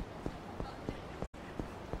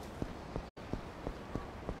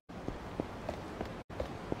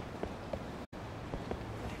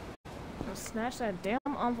 Snatch that damn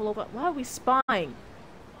envelope up. Why are we spying?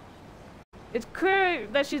 It's clear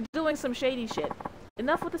that she's doing some shady shit.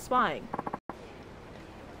 Enough with the spying.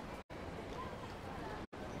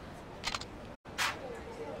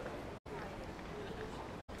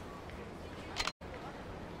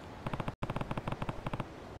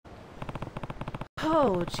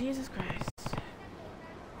 Oh, Jesus Christ.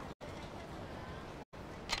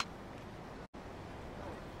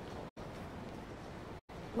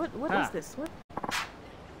 What is this? What?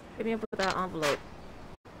 Hit me up with that envelope.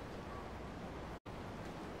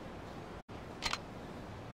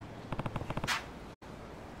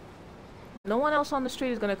 No one else on the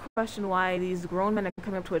street is gonna question why these grown men are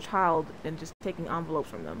coming up to a child and just taking envelopes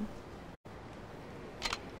from them.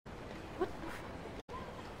 What?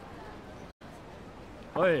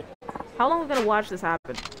 Oi. How long are we gonna watch this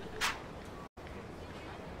happen?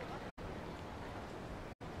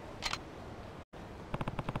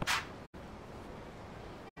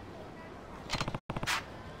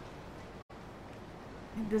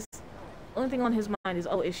 This only thing on his mind is,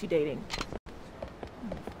 oh, is she dating?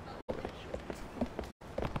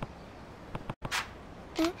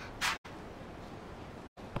 What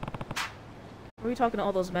are you talking to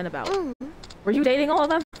all those men about? Were you dating all of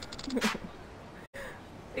them?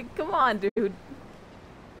 Hey, come on, dude.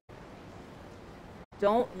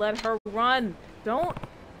 Don't let her run. Don't.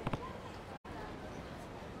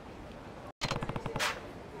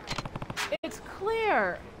 It's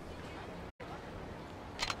clear.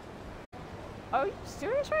 Are you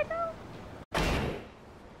serious right now?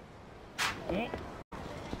 Who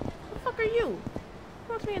the fuck are you?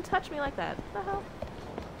 Come up to me and touch me like that. What the hell?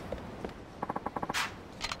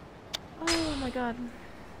 Oh my god.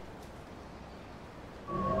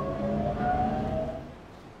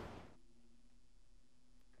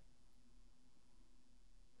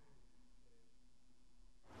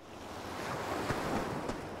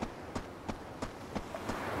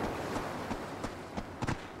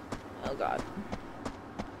 Oh god.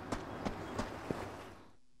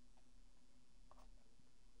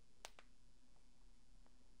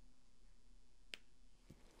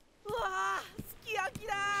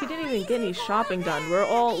 She didn't even get any shopping done. We're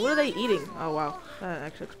all... What are they eating? Oh wow. That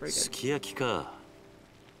actually looks pretty good. すき焼きか。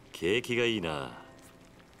景気がいいな。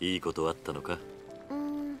いいことあったのか。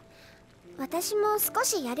私も少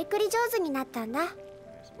しやりくり上手になったんだ。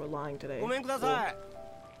We're lying today. ごめんください。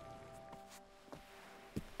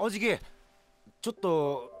おじき、ちょっ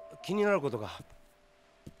と気になることが。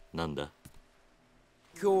なんだ。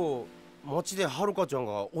今日街ではるかちゃん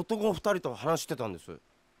が男二人と話してたんです。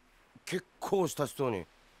結構親しそうに。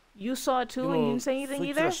You saw it too and you didn't say anything そ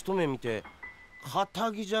いつら either? 一目見て、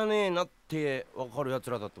堅気じゃねえなってわかる奴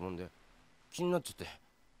らだったもんで、気になっちゃって。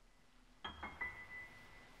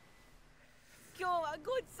今日は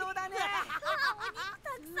ごちそうだね。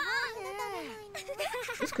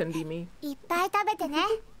This couldn't be me. いっぱい食べてね。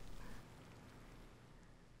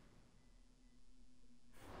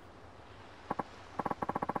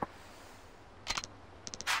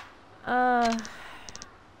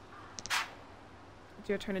It's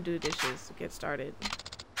your turn to do the dishes. Get started.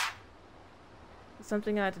 It's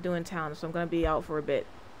something I have to do in town, so I'm gonna be out for a bit.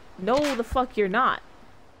 No, the fuck you're not.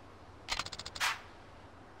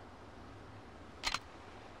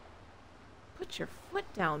 Put your foot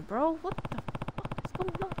down, bro. What the fuck is going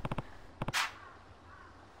on?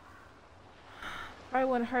 Probably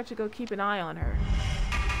wouldn't hurt to go keep an eye on her.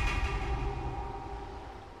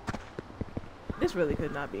 This really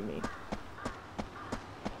could not be me.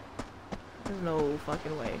 There's no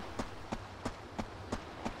fucking way.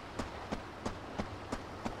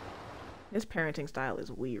 This parenting style is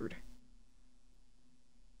weird.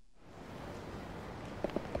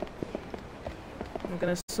 I'm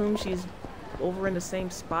gonna assume she's over in the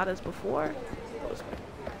same spot as before.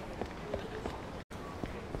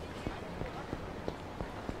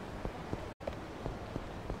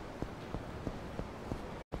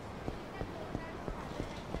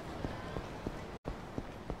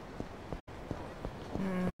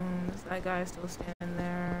 Is that guy still standing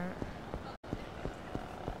there?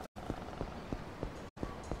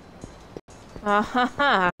 Ah ha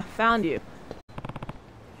ha! Found you.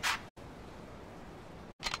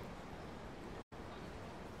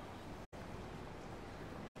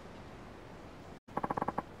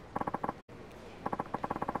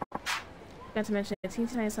 Forgot to mention, it seemed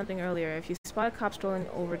to say something earlier. If you spot a cop strolling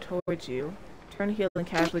over towards you, turn heel and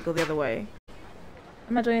casually go the other way.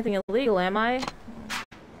 I'm not doing anything illegal, am I?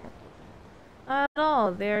 Not at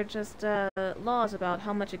all. They're just laws about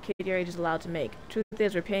how much a kid your age is allowed to make. Truth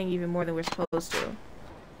is, we're paying even more than we're supposed to.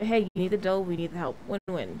 But hey, you need the dough, we need the help.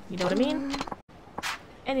 Win-win. You know what I mean?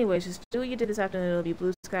 Anyways, just do what you did this afternoon. It'll be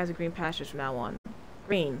blue skies and green pastures from now on.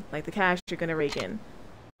 Green, like the cash you're gonna rake in.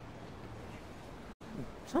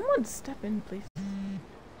 Someone step in, please.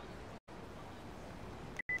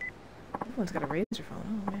 Everyone's got a razor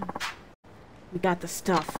phone. Oh man. We got the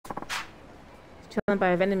stuff. Chilling by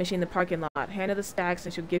a vending machine in the parking lot. Hand her the stacks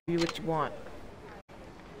and she'll give you what you want.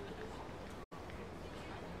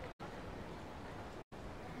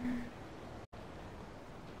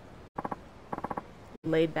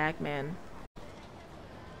 Laid back man.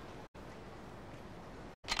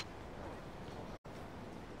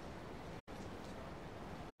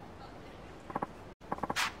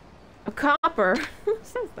 A copper? Who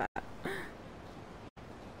says that?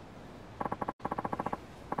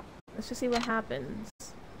 Let's just see what happens.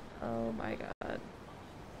 Oh my god.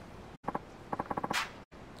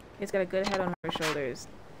 Kid's got a good head on her shoulders.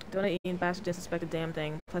 Donut eating bastard didn't suspect a damn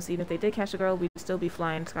thing. Plus, even if they did catch the girl, we'd still be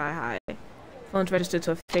flying sky high. Phone's registered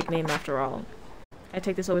to a fake name after all. I'd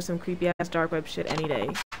take this over some creepy ass dark web shit any day.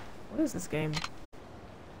 What is this game?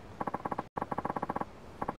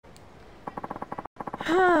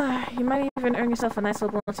 You might even earn yourself a nice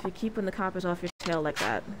little bonus if you keep putting the coppers off your tail like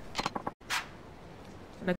that.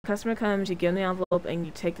 When a customer comes, you give them the envelope and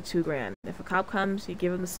you take the $2 grand. If a cop comes, you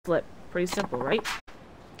give him the slip. Pretty simple, right?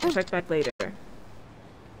 I'll check back later.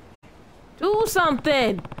 Do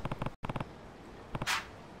something!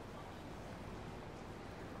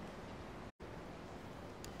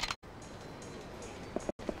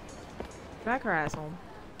 Drag her ass home.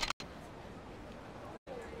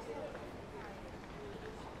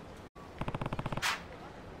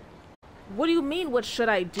 What do you mean, what should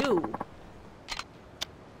I do?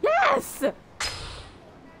 Yes!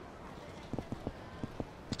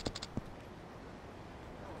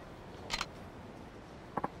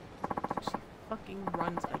 She fucking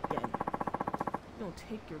runs again. You don't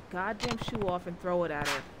take your goddamn shoe off and throw it at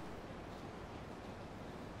her.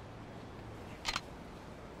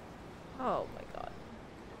 Oh my god.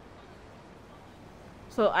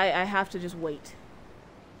 So I have to just wait.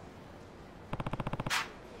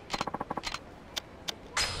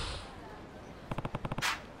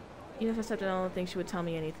 Even if I stepped in, I don't think she would tell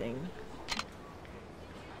me anything.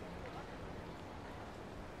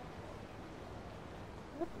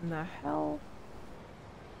 What in the hell?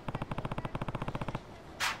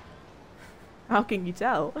 How can you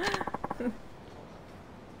tell?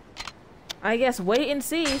 I guess wait and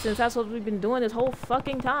see, since that's what we've been doing this whole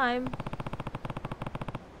fucking time.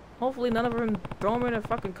 Hopefully none of them throw them in a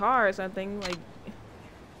fucking car or something, like...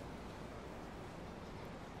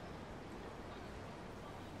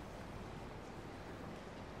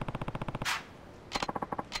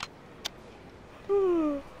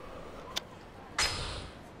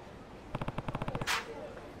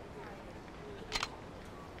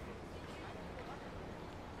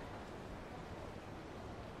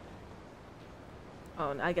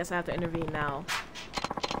 Oh, I guess I have to intervene now.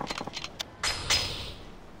 A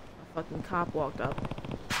fucking cop walked up.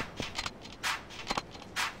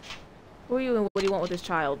 Who are you and what do you want with this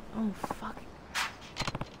child? Oh, fuck.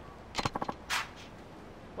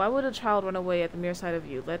 Why would a child run away at the mere sight of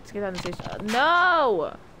you? Let's get on the station.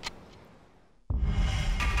 No!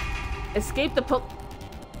 Escape the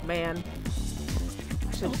Man.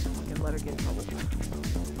 I should just fucking let her get in trouble.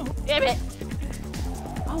 Damn it!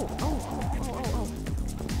 Oh.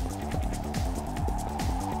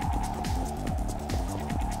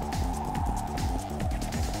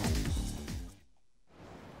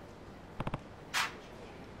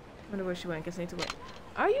 Wonder where she went. Guess I need to wait.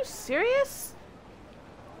 Are you serious?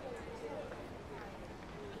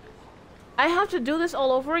 I have to do this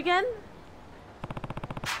all over again?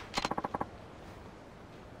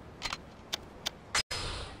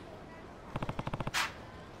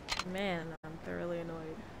 Man, I'm thoroughly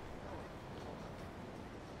annoyed.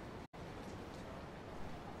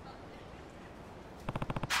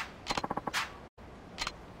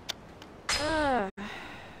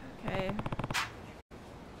 Okay.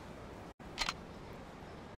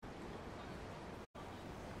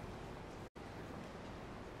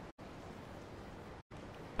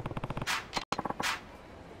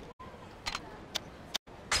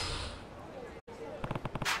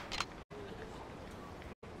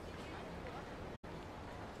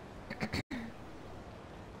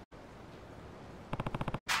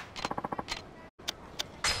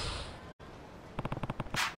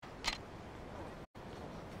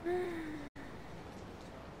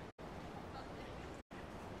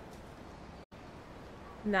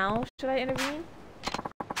 Now, should I intervene?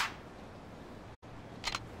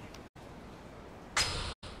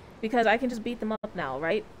 Because I can just beat them up now,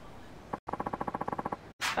 right?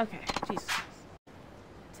 Okay, Jesus.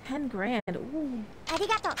 10 grand. Ooh. あり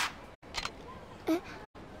がとう。え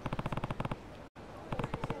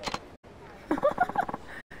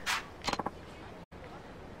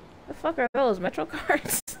The fuck are those? Metro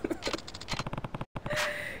cards?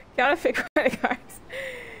 Counterfeit credit cards.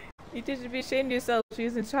 You two should be ashamed of yourselves for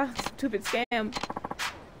using a stupid scam.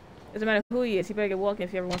 Doesn't matter who he is, he better get walking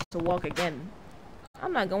if he ever wants to walk again.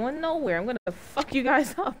 I'm not going nowhere. I'm gonna fuck you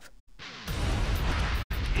guys up.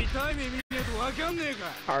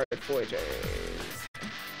 Hard forgers.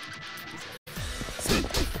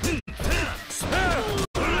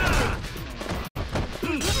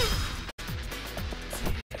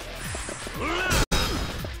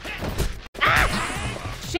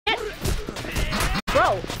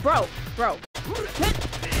 Bro.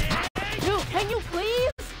 Dude, can you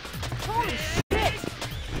please? Holy shit!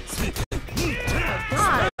 Oh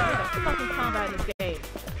my god, there's a fucking combat in this game.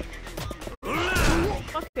 I'm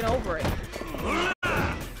fucking over it.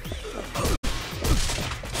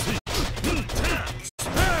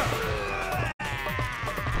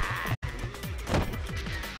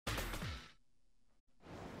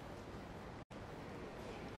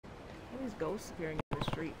 All these ghosts appearing in the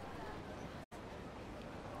street.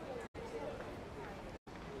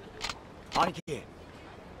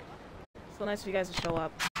 So nice for you guys to show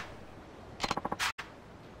up.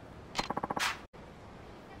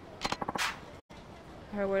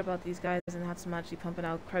 I heard word about these guys and Hatsumachi pumping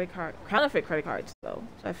out counterfeit credit cards though.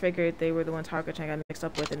 So I figured they were the ones Haruka-chan got mixed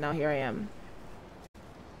up with, and now here I am.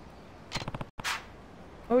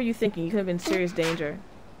 What were you thinking? You could have been in serious danger.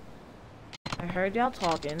 I heard y'all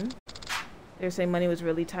talking. They were saying money was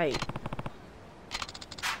really tight.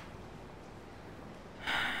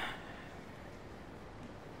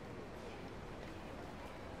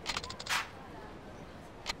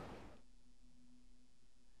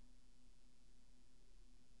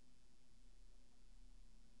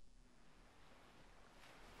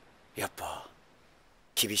 Yappa,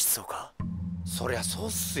 厳しそうか? そりゃそうっ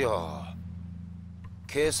すよ。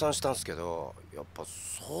計算したんすけど、やっぱ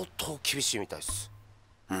相当厳しいみたいっす。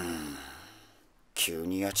急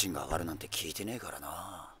に家賃が上がるなんて聞いてねえから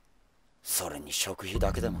な。それに食費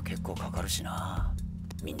だけでも結構かかるしな。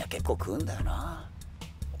みんな結構食うんだよな。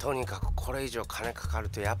とにかくこれ以上金かかる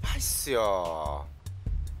とやばいっすよ。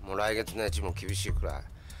もう来月の家賃も厳しいくらい。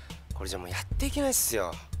これじゃもうやっていけないっす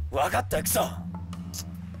よ。分かったよクソ。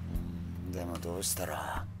でもどうした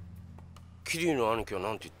ら。キリの兄貴は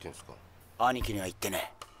何て言ってんすか。兄貴には言って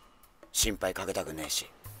ねえ。心配かけたくねえし。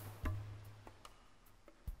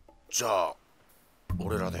じゃあ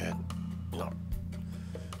俺らで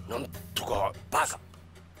なんとか。バカ。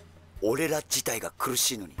俺ら自体が苦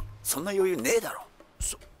しいのにそんな余裕ねえだろ。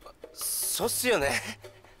そうっすよね。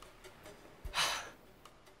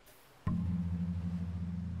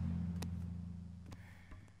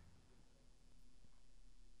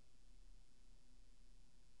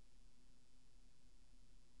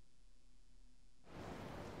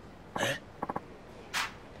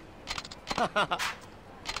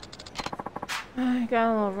I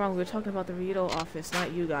got it all wrong. We were talking about the Rito office,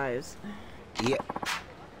 not you guys. Yeah.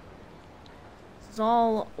 This is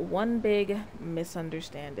all one big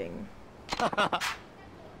misunderstanding.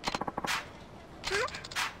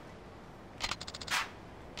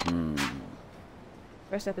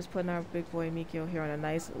 First step is putting our big boy Mikio here on a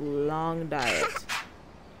nice long diet. If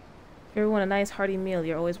you ever want a nice hearty meal,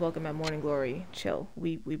 you're always welcome at Morning Glory. Chill.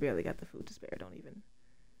 We barely got the food to spare. Don't even.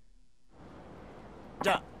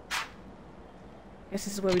 Ja. Guess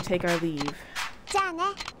this is where we take our leave. じゃあね。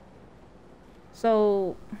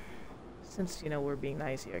 So, since, you know, we're being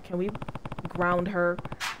nice here, can we ground her?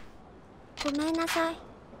 ごめんなさい。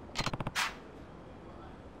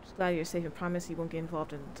 Just glad you're safe and promise he won't get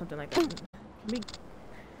involved in something like that. Can we...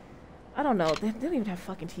 I don't know. They don't even have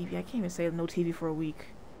fucking TV. I can't even say no TV for a week.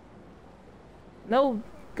 No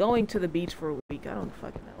going to the beach for a week. I don't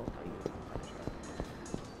fucking know how you...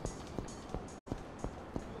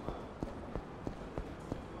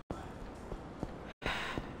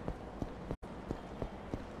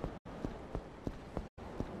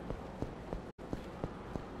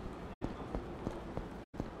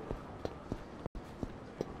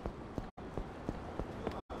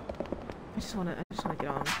 I just wanna get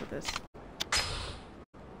on with this.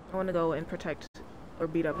 I wanna go and protect or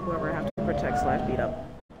beat up whoever I have to protect / beat up.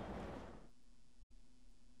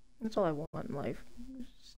 That's all I want in life.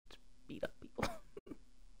 Just beat up people.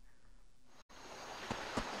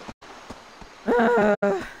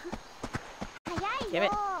 Damn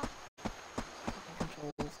it.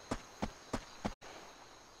 Controls.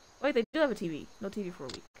 Wait, they do have a TV. No TV for a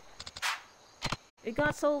week. It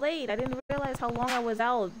got so late. I didn't realize how long I was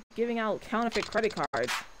out giving out counterfeit credit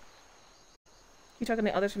cards. You talking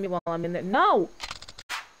to others for me while I'm in there? No!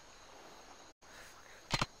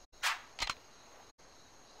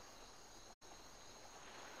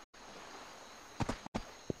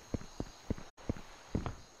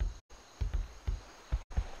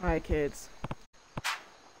 Alright, kids.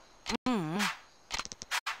 I'll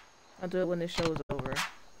do it when this show's over.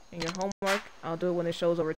 And your homework, I'll do it when this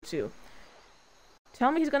show's over too.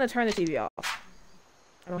 Tell me he's gonna turn the TV off.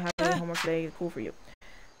 I don't have any homework today. It's cool for you.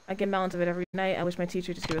 I get mountains of it every night. I wish my teacher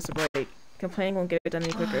would just give us a break. Complaining won't get it done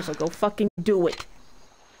any quicker, so go fucking do it.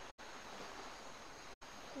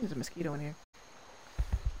 There's a mosquito in here.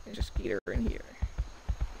 There's a skeeter in here.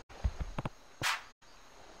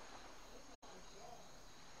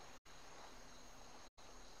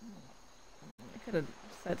 I could have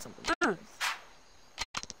said something nice.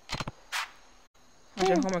 How's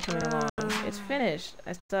your homework coming along? It's finished.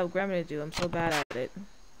 I still have grammar to do. I'm so bad at it.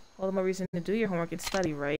 All the more reason to do your homework and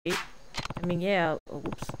study, right? I mean, yeah.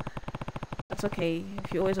 Oops. That's okay.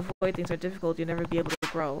 If you always avoid things that are difficult, you'll never be able to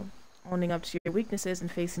grow. Owning up to your weaknesses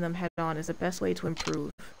and facing them head on is the best way to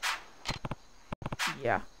improve.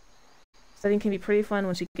 Yeah. Studying can be pretty fun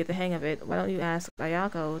once you get the hang of it. Why don't you ask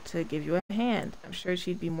Ayako to give you a hand? I'm sure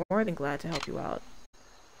she'd be more than glad to help you out.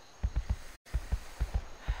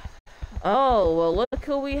 Oh, well, look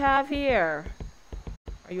who we have here.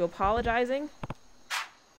 Are you apologizing?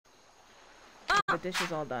 The dish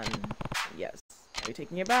is all done. Yes. Are you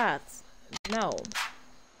taking your baths? No.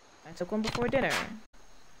 I took one before dinner.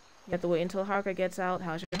 You have to wait until Haruka gets out.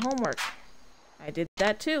 How's your homework? I did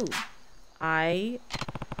that too.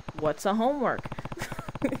 What's a homework?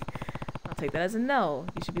 I'll take that as a no.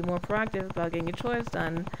 You should be more proactive about getting your chores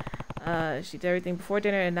done. She did everything before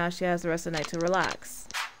dinner and now she has the rest of the night to relax.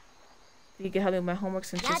 You can help me with my homework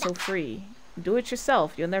since you're so free. Do it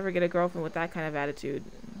yourself. You'll never get a girlfriend with that kind of attitude.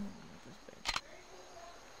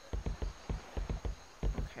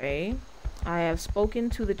 Okay. I have spoken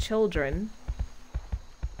to the children.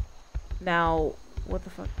 Now, what the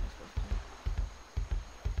fuck?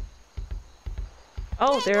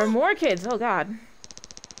 Oh, there are more kids. Oh, God.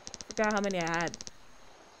 Forgot how many I had.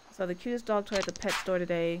 So the cutest dog toy at the pet store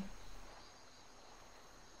today.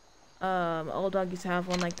 Old dog used to have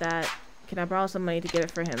one like that. Can I borrow some money to get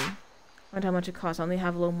it for him? I wonder how much it costs. I only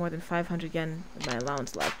have a little more than 500 yen in my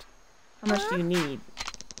allowance left. How much do you need?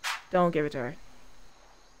 Don't give it to her.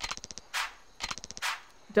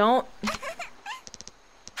 Don't.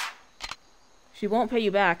 She won't pay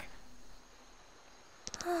you back.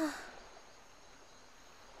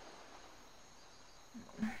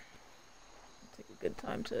 Take a good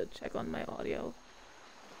time to check on my audio.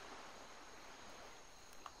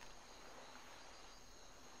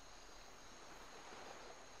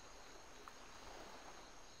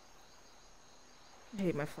 I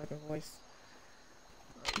hate my fucking voice.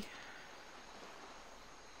 Sorry.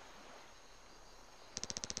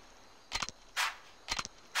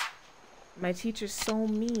 My teacher's so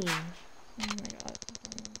mean. Oh my god.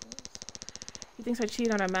 He thinks I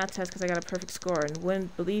cheated on our math test because I got a perfect score and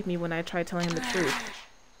wouldn't believe me when I tried telling him the truth.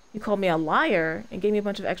 He called me a liar and gave me a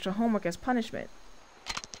bunch of extra homework as punishment.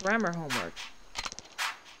 Grammar homework.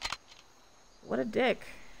 What a dick.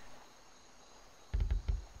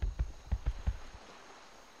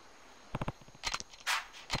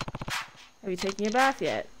 Have you taken your bath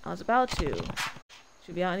yet? I was about to.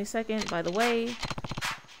 Should be out any second. By the way,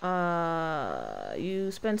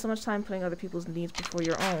 you spend so much time putting other people's needs before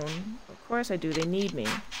your own. Of course I do. They need me.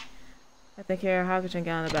 I think here, how could you get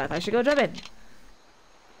out of the bath? I should go jump in.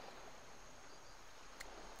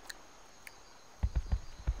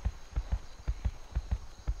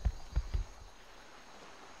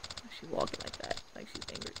 She's walking like that, like she's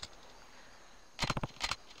angry.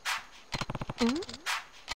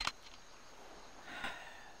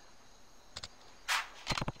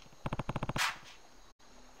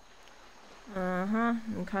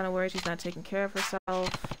 I'm kind of worried she's not taking care of herself.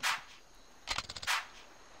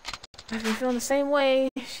 I've been feeling the same way.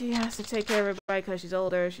 She has to take care of everybody because she's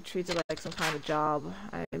older. She treats it like some kind of job.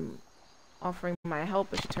 I'm offering my help,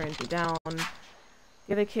 but she turns me down.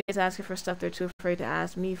 The other kids ask her for stuff they're too afraid to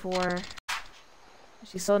ask me for.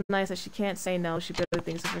 She's so nice that she can't say no. She barely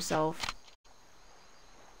thinks of herself.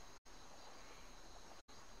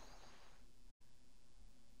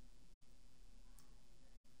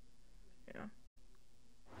 Yeah.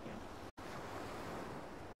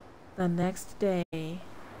 The next day.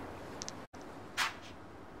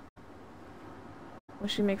 What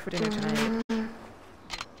should she make for dinner tonight?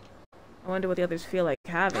 I wonder what the others feel like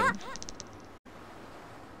having.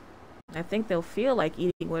 I think they'll feel like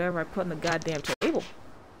eating whatever I put on the goddamn table.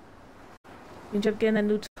 You ended up getting a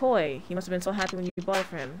new toy. He must have been so happy when you bought it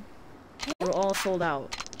for him. They were all sold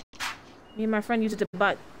out. Me and my friend used it to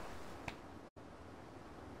buy.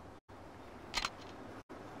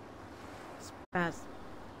 Spaz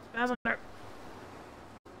on her.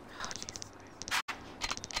 Oh, Jesus.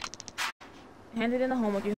 I handed in the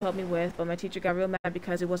homework you helped me with, but my teacher got real mad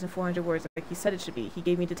because it wasn't 400 words like he said it should be. He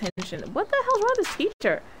gave me detention. What the hell's wrong with this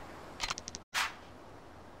teacher?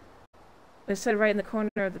 It said right in the corner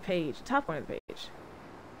of the page, the top corner of the page.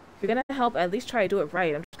 If you're gonna help, at least try to do it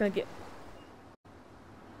right. I'm just gonna get...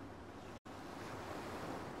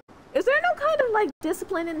 Is there no kind of, like,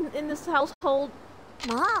 discipline in this household?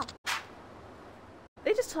 Mom.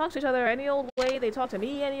 They just talk to each other any old way. They talk to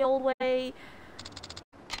me any old way.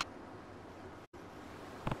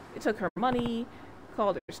 They took her money,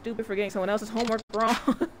 called her stupid for getting someone else's homework wrong.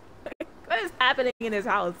 What is happening in this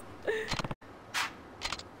house?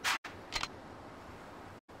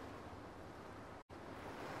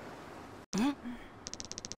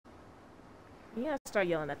 You gotta start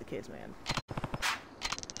yelling at the kids, man.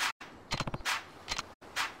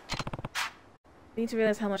 I need to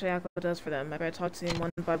realize how much Yakuza does for them. I better talk to him one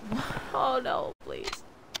by one. Oh no, please.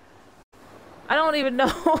 I don't even know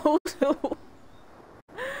who to.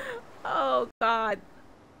 Oh god.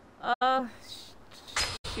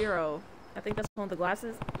 Shiro. I think that's one of the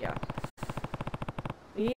glasses? Yeah.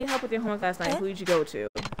 You need help with your homework last night. Who did you go to?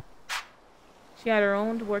 She had her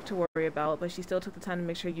own work to worry about, but she still took the time to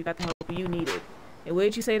make sure you got the help you needed. And what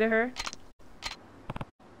did you say to her?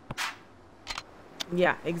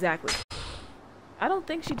 Yeah, exactly. I don't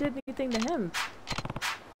think she did anything to him.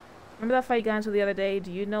 Remember that fight you got into the other day?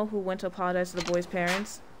 Do you know who went to apologize to the boy's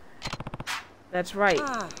parents? That's right.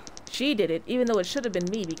 She did it, even though it should have been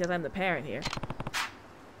me because I'm the parent here.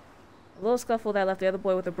 A little scuffle that left the other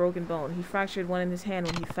boy with a broken bone. He fractured one in his hand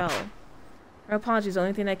when he fell. Her apology is the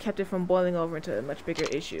only thing that kept it from boiling over into a much bigger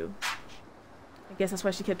issue. I guess that's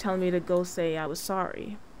why she kept telling me to go say I was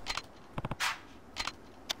sorry.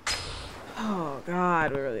 Oh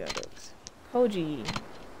god, we're really on this. Koji.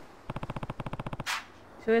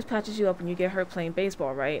 She always patches you up when you get hurt playing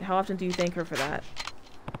baseball, right? How often do you thank her for that?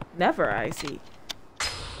 Never, I see.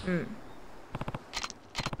 You,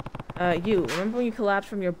 remember when you collapsed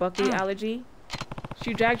from your buckwheat allergy?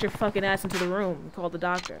 She dragged your fucking ass into the room and called the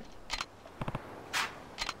doctor.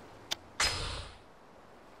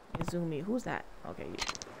 Izumi, who's that? Okay,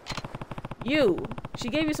 you. She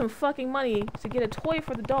gave you some fucking money to get a toy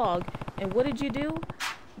for the dog, and what did you do?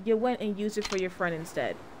 You went and used it for your friend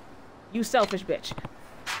instead. You selfish bitch.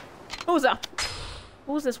 Who's up?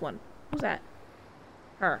 Who's this one? Who's that?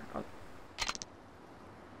 Her. Okay.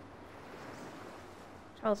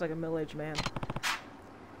 Child's like a middle-aged man.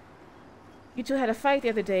 You two had a fight the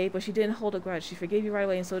other day, but she didn't hold a grudge. She forgave you right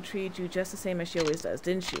away and so treated you just the same as she always does,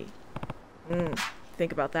 didn't she?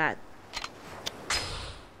 Think about that.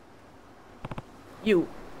 You.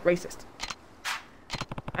 Racist.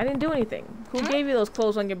 I didn't do anything. Who gave you those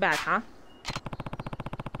clothes on your back, huh?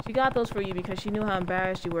 She got those for you because she knew how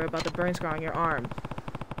embarrassed you were about the burn scar on your arm.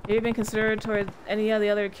 Have you ever been considerate toward any of the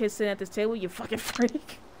other kids sitting at this table, you fucking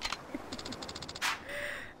freak?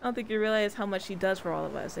 I don't think you realize how much she does for all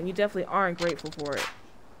of us, and you definitely aren't grateful for it.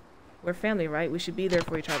 We're family, right? We should be there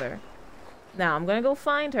for each other. Now, I'm gonna go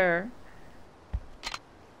find her.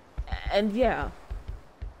 And yeah.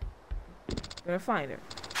 We're gonna find her.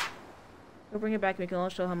 We'll bring her back and we can all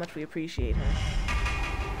show how much we appreciate her.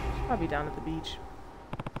 She's probably down at the beach.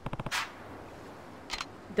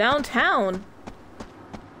 Downtown?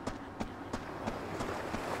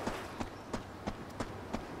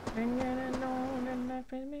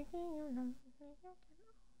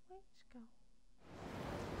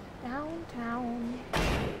 Downtown.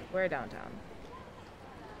 Where downtown?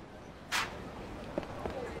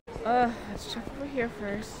 Let's check over here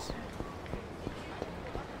first.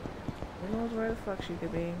 Who knows where the fuck she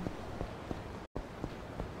could be?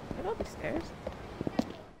 Get up these stairs.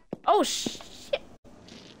 Oh shit!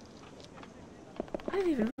 I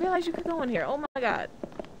didn't even realize you could go in here. Oh my god.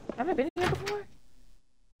 Have I been here before?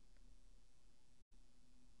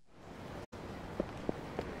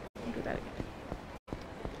 Don't do that again.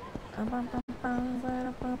 Oh, no.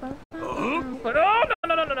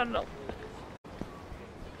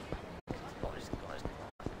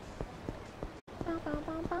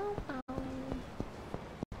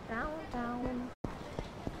 Downtown.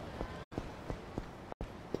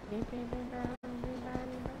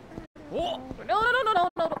 Oh. No.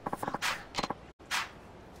 Fuck.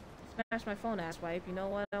 Smash my phone, asswipe. You know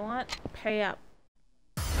what I want? Pay up.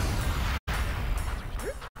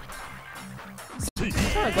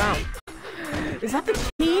 It's on the ground. Is that the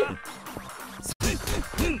key?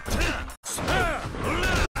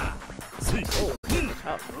 Oh,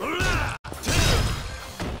 tough.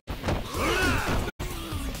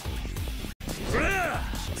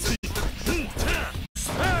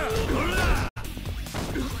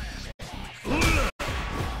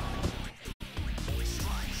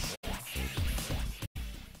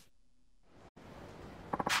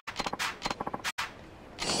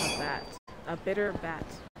 A bitter bat.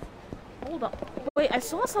 Hold on. Wait, I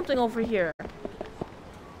saw something over here.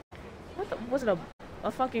 What the? Was it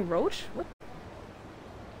a fucking roach? What?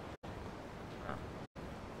 Oh.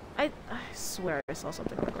 I swear I saw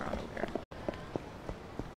something on the ground over here.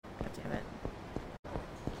 God damn it.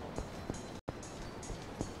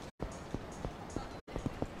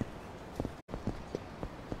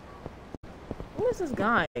 Who is this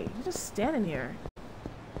guy? He's just standing here.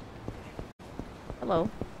 Hello.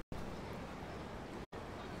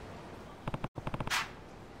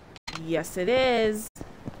 Yes, it is.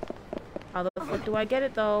 How the fuck do I get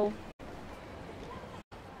it, though?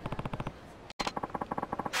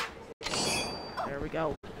 There we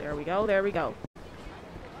go. There we go. There we go.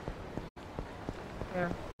 There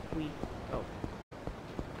we go.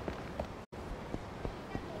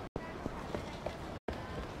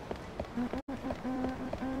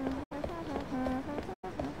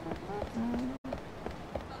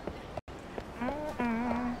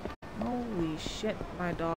 Holy shit,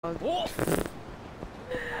 my dog.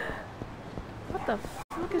 What the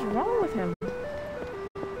fuck is wrong with him?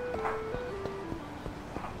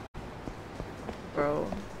 Bro.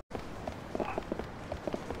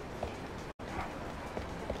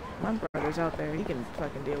 My brother's out there. He can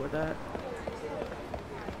fucking deal with that.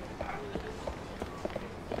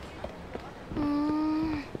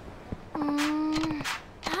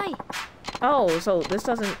 Hi. Oh, so this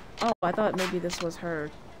doesn't... Oh, I thought maybe this was her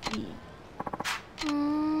key.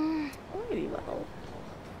 Alrighty, well.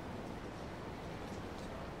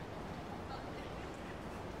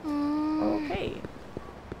 Okay.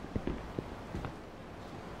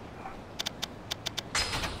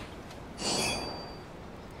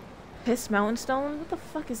 Piss Mountain Stone? What the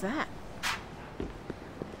fuck is that?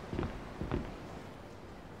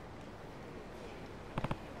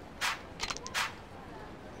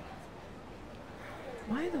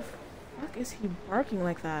 Why the fuck is he barking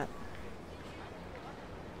like that?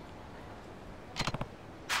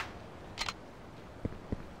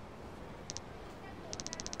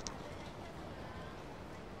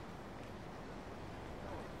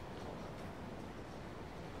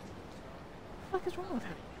 What the fuck is wrong with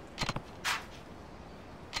him?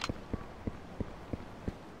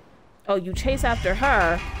 Oh, you chase after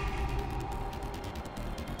her.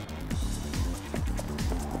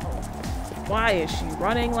 Why is she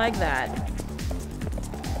running like that?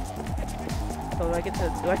 So do I get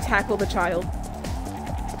to... Do I tackle the child?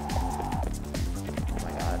 Oh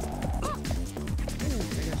my god.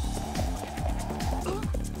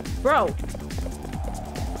 Bro!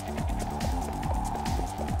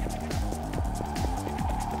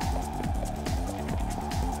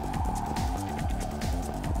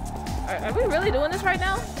 Are we really doing this right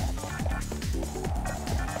now?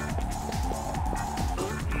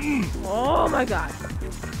 Oh my god.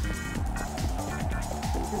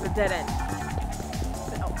 This is a dead end.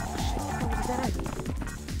 Oh shit, that was a dead end.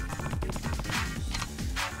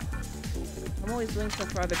 always doing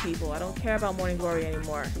stuff for other people. I don't care about morning glory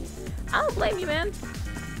anymore. I don't blame you, man.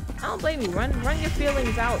 I don't blame you. Run your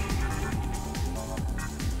feelings out.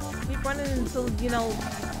 Keep running until, you know,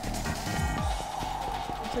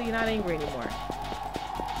 until you're not angry anymore.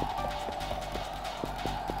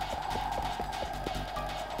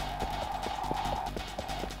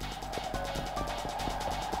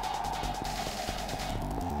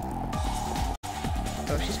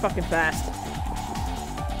 Oh, she's fucking fast.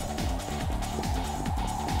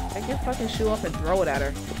 Take your fucking shoe off and throw it at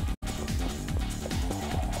her.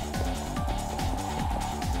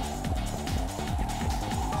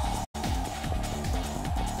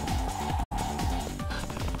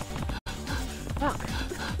 Fuck.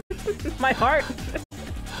 My heart.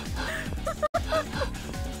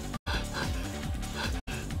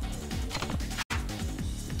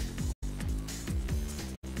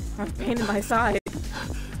 I have pain in my side.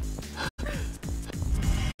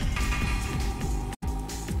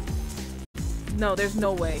 No, there's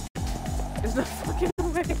no way. There's no fucking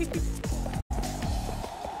way.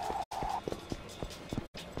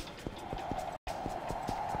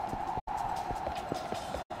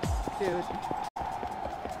 Dude.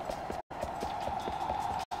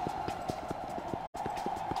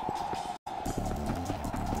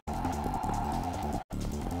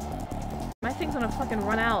 My thing's gonna fucking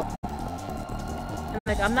run out. And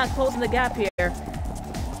like, I'm not closing the gap here.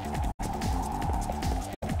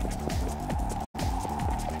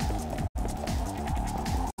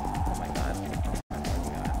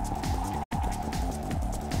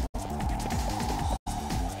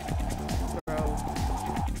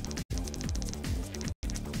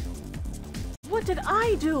 What did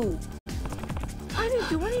I do? I didn't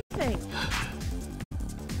do anything.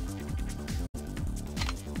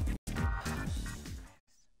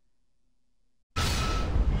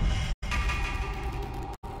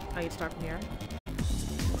 I need to start from here.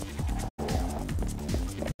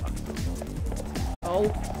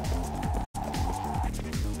 Oh.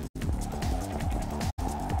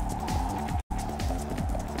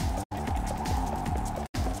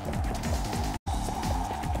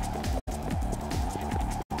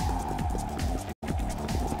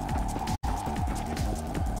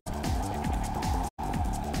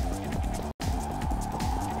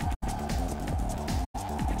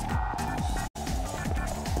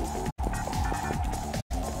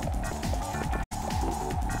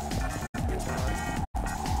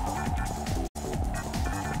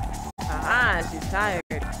 She's tired.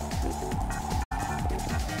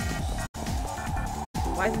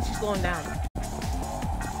 Why isn't she slowing down?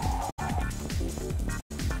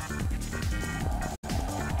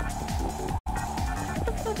 What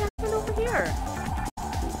the fuck happened over here?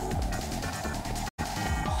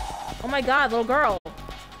 Oh my god, little girl.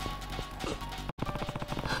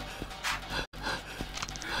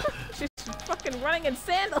 She's fucking running in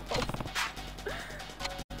sandals.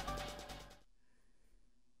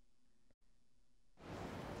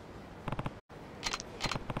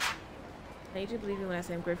 I need you to believe me when I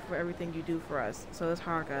say I'm grateful for everything you do for us. So is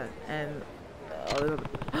Haruka and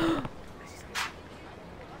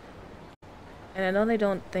and I know they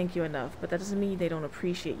don't thank you enough, but that doesn't mean they don't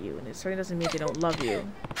appreciate you, and it certainly doesn't mean they don't love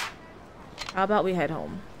you. How about we head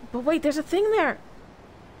home? But wait, there's a thing there!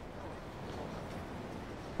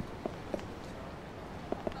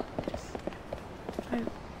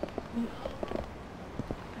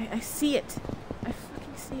 I see it. I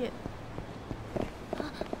fucking see it.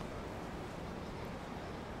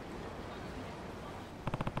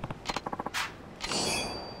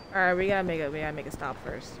 Alright, we gotta make a stop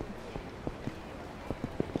first.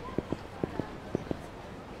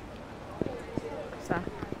 Stop.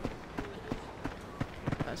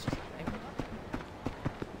 That's just a thing.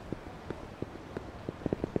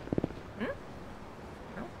 Hmm?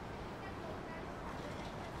 No?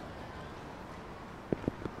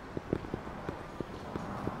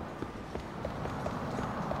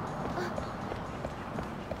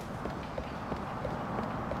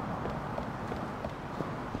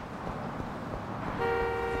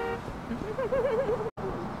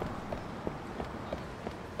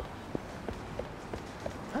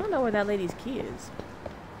 I don't know where that lady's key is.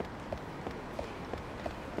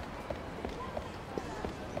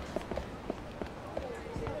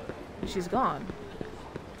 She's gone.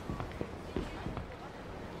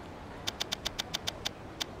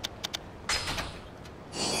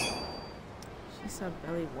 She's a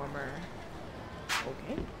belly warmer.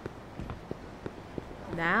 Okay.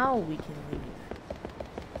 Now we can leave.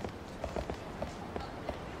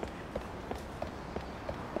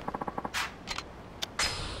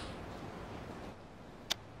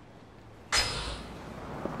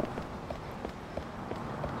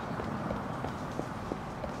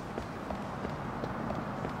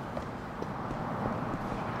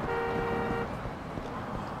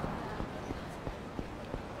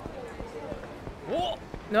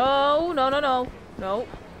 No, no, no, no. No.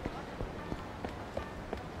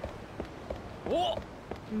 Oh!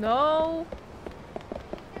 No.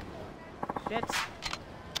 Shit. The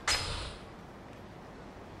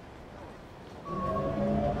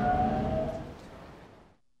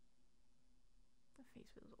face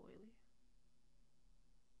feels oily.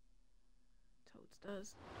 Toads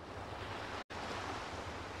does.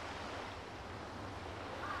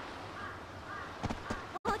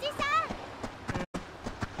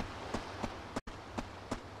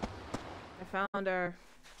 I found her.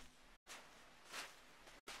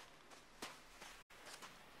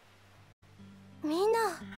みんな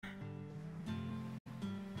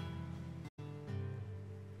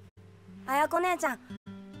綾子姉ちゃん、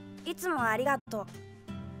いつもありがとう。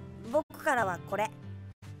僕からはこれ。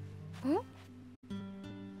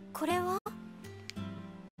これは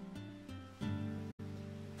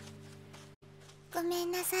ごめ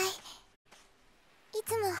んなさい。い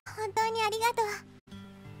つも本当にありがとう。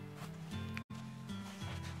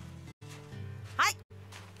はい、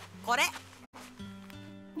これ。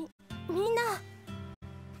みんな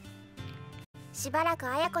しばらく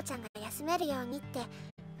綾子ちゃんが休めるようにって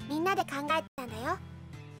みんなで考えたんだよ。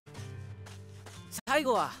最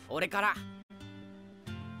後は俺から。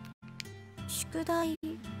宿題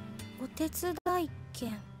お手伝い券。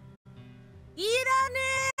いらね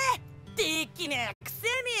え。できねえくせ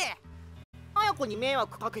に。綾子に迷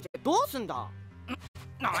惑かけてどうすんだ。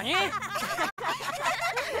何？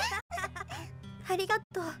ありが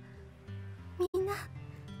とう。みんなあ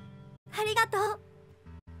りがとう。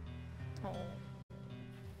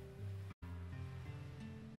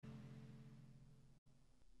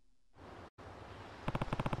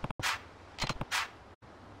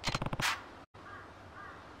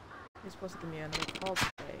He's supposed to give me another call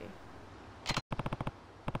today.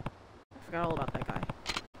 I forgot all about that guy.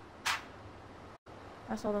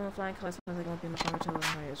 I saw them in flying colors. Sounds like I won't be in the farm until the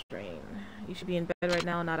Mario's rain. You should be in bed right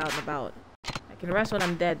now, not out and about. I can rest when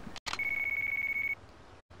I'm dead.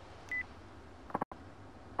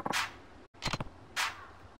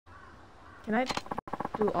 Can I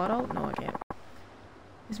do auto? No, I can't.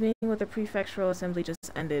 His meeting with the prefectural assembly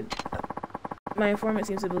just ended. My informant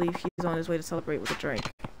seems to believe he's on his way to celebrate with a drink.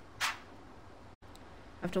 I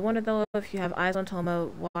have to wonder though, if you have eyes on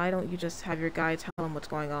Toma, why don't you just have your guy tell him what's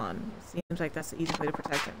going on? It seems like that's the easiest way to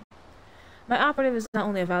protect him. My operative is not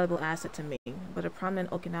only a valuable asset to me, but a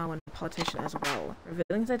prominent Okinawan politician as well.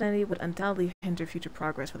 Revealing his identity would undoubtedly hinder future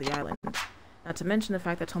progress for the island. Not to mention the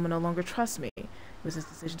fact that Toma no longer trusts me. It was his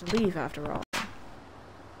decision to leave, after all.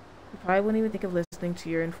 You probably wouldn't even think of listening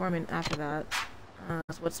to your informant after that.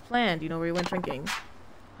 So what's planned? You know where you went drinking?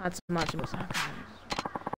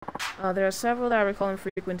 There are several that I recall him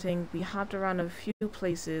frequenting. We hopped around a few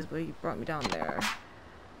places, but he brought me down there.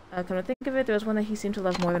 Come to think of it, there was one that he seemed to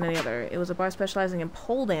love more than any other. It was a bar specializing in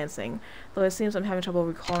pole dancing, though it seems I'm having trouble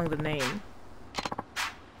recalling the name.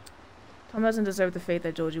 Tom doesn't deserve the fate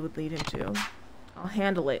that Joji would lead him to. I'll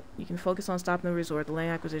handle it. You can focus on stopping the resort, the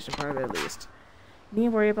land acquisition part of it at least. You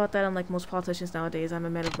needn't worry about that. Unlike most politicians nowadays, I'm a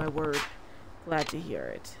man of my word. Glad to hear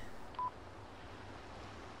it.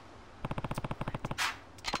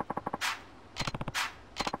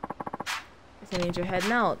 Guess that means you're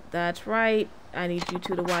heading out. That's right. I need you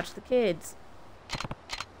two to watch the kids.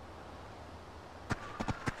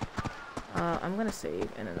 I'm gonna save,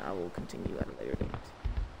 and then I will continue at a later date.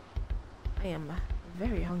 I am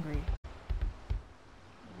very hungry.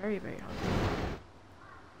 Very, very hungry.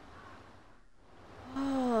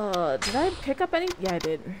 Did I pick up any? Yeah, I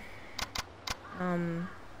did.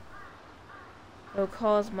 It'll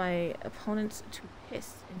cause my opponents to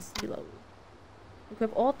piss in Silo.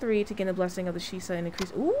 Equip all three to gain the blessing of the Shisa and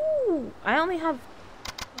increase. Ooh! I only have.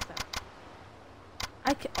 What's that?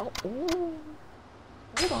 I can. Oh, ooh.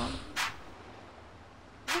 Hold on.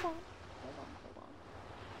 Hold on. Hold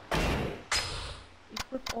on.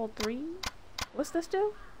 Equip all three? What's this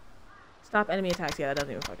do? Stop enemy attacks. Yeah, that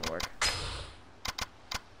doesn't even fucking work.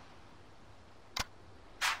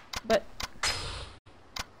 But.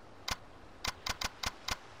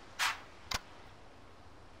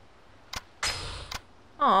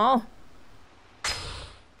 Oh.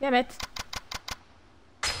 Damn it.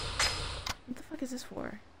 What the fuck is this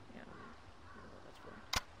for? Yeah, I don't know what that's for.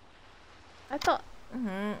 I thought.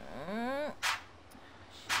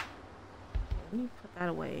 Shit. Let me put that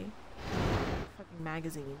away. Fucking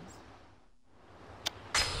magazines.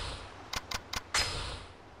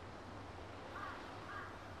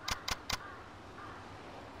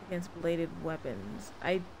 Against bladed weapons.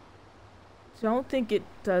 I don't think it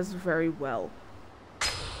does very well.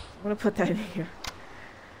 I'm gonna put that in here.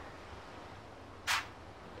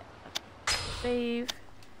 Save.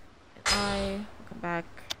 I will come back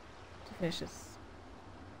to finish this.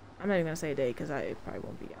 I'm not even gonna say a day because it probably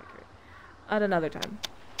won't be accurate. At another time.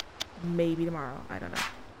 Maybe tomorrow. I don't know.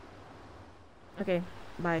 Okay.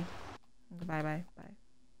 Bye. Bye.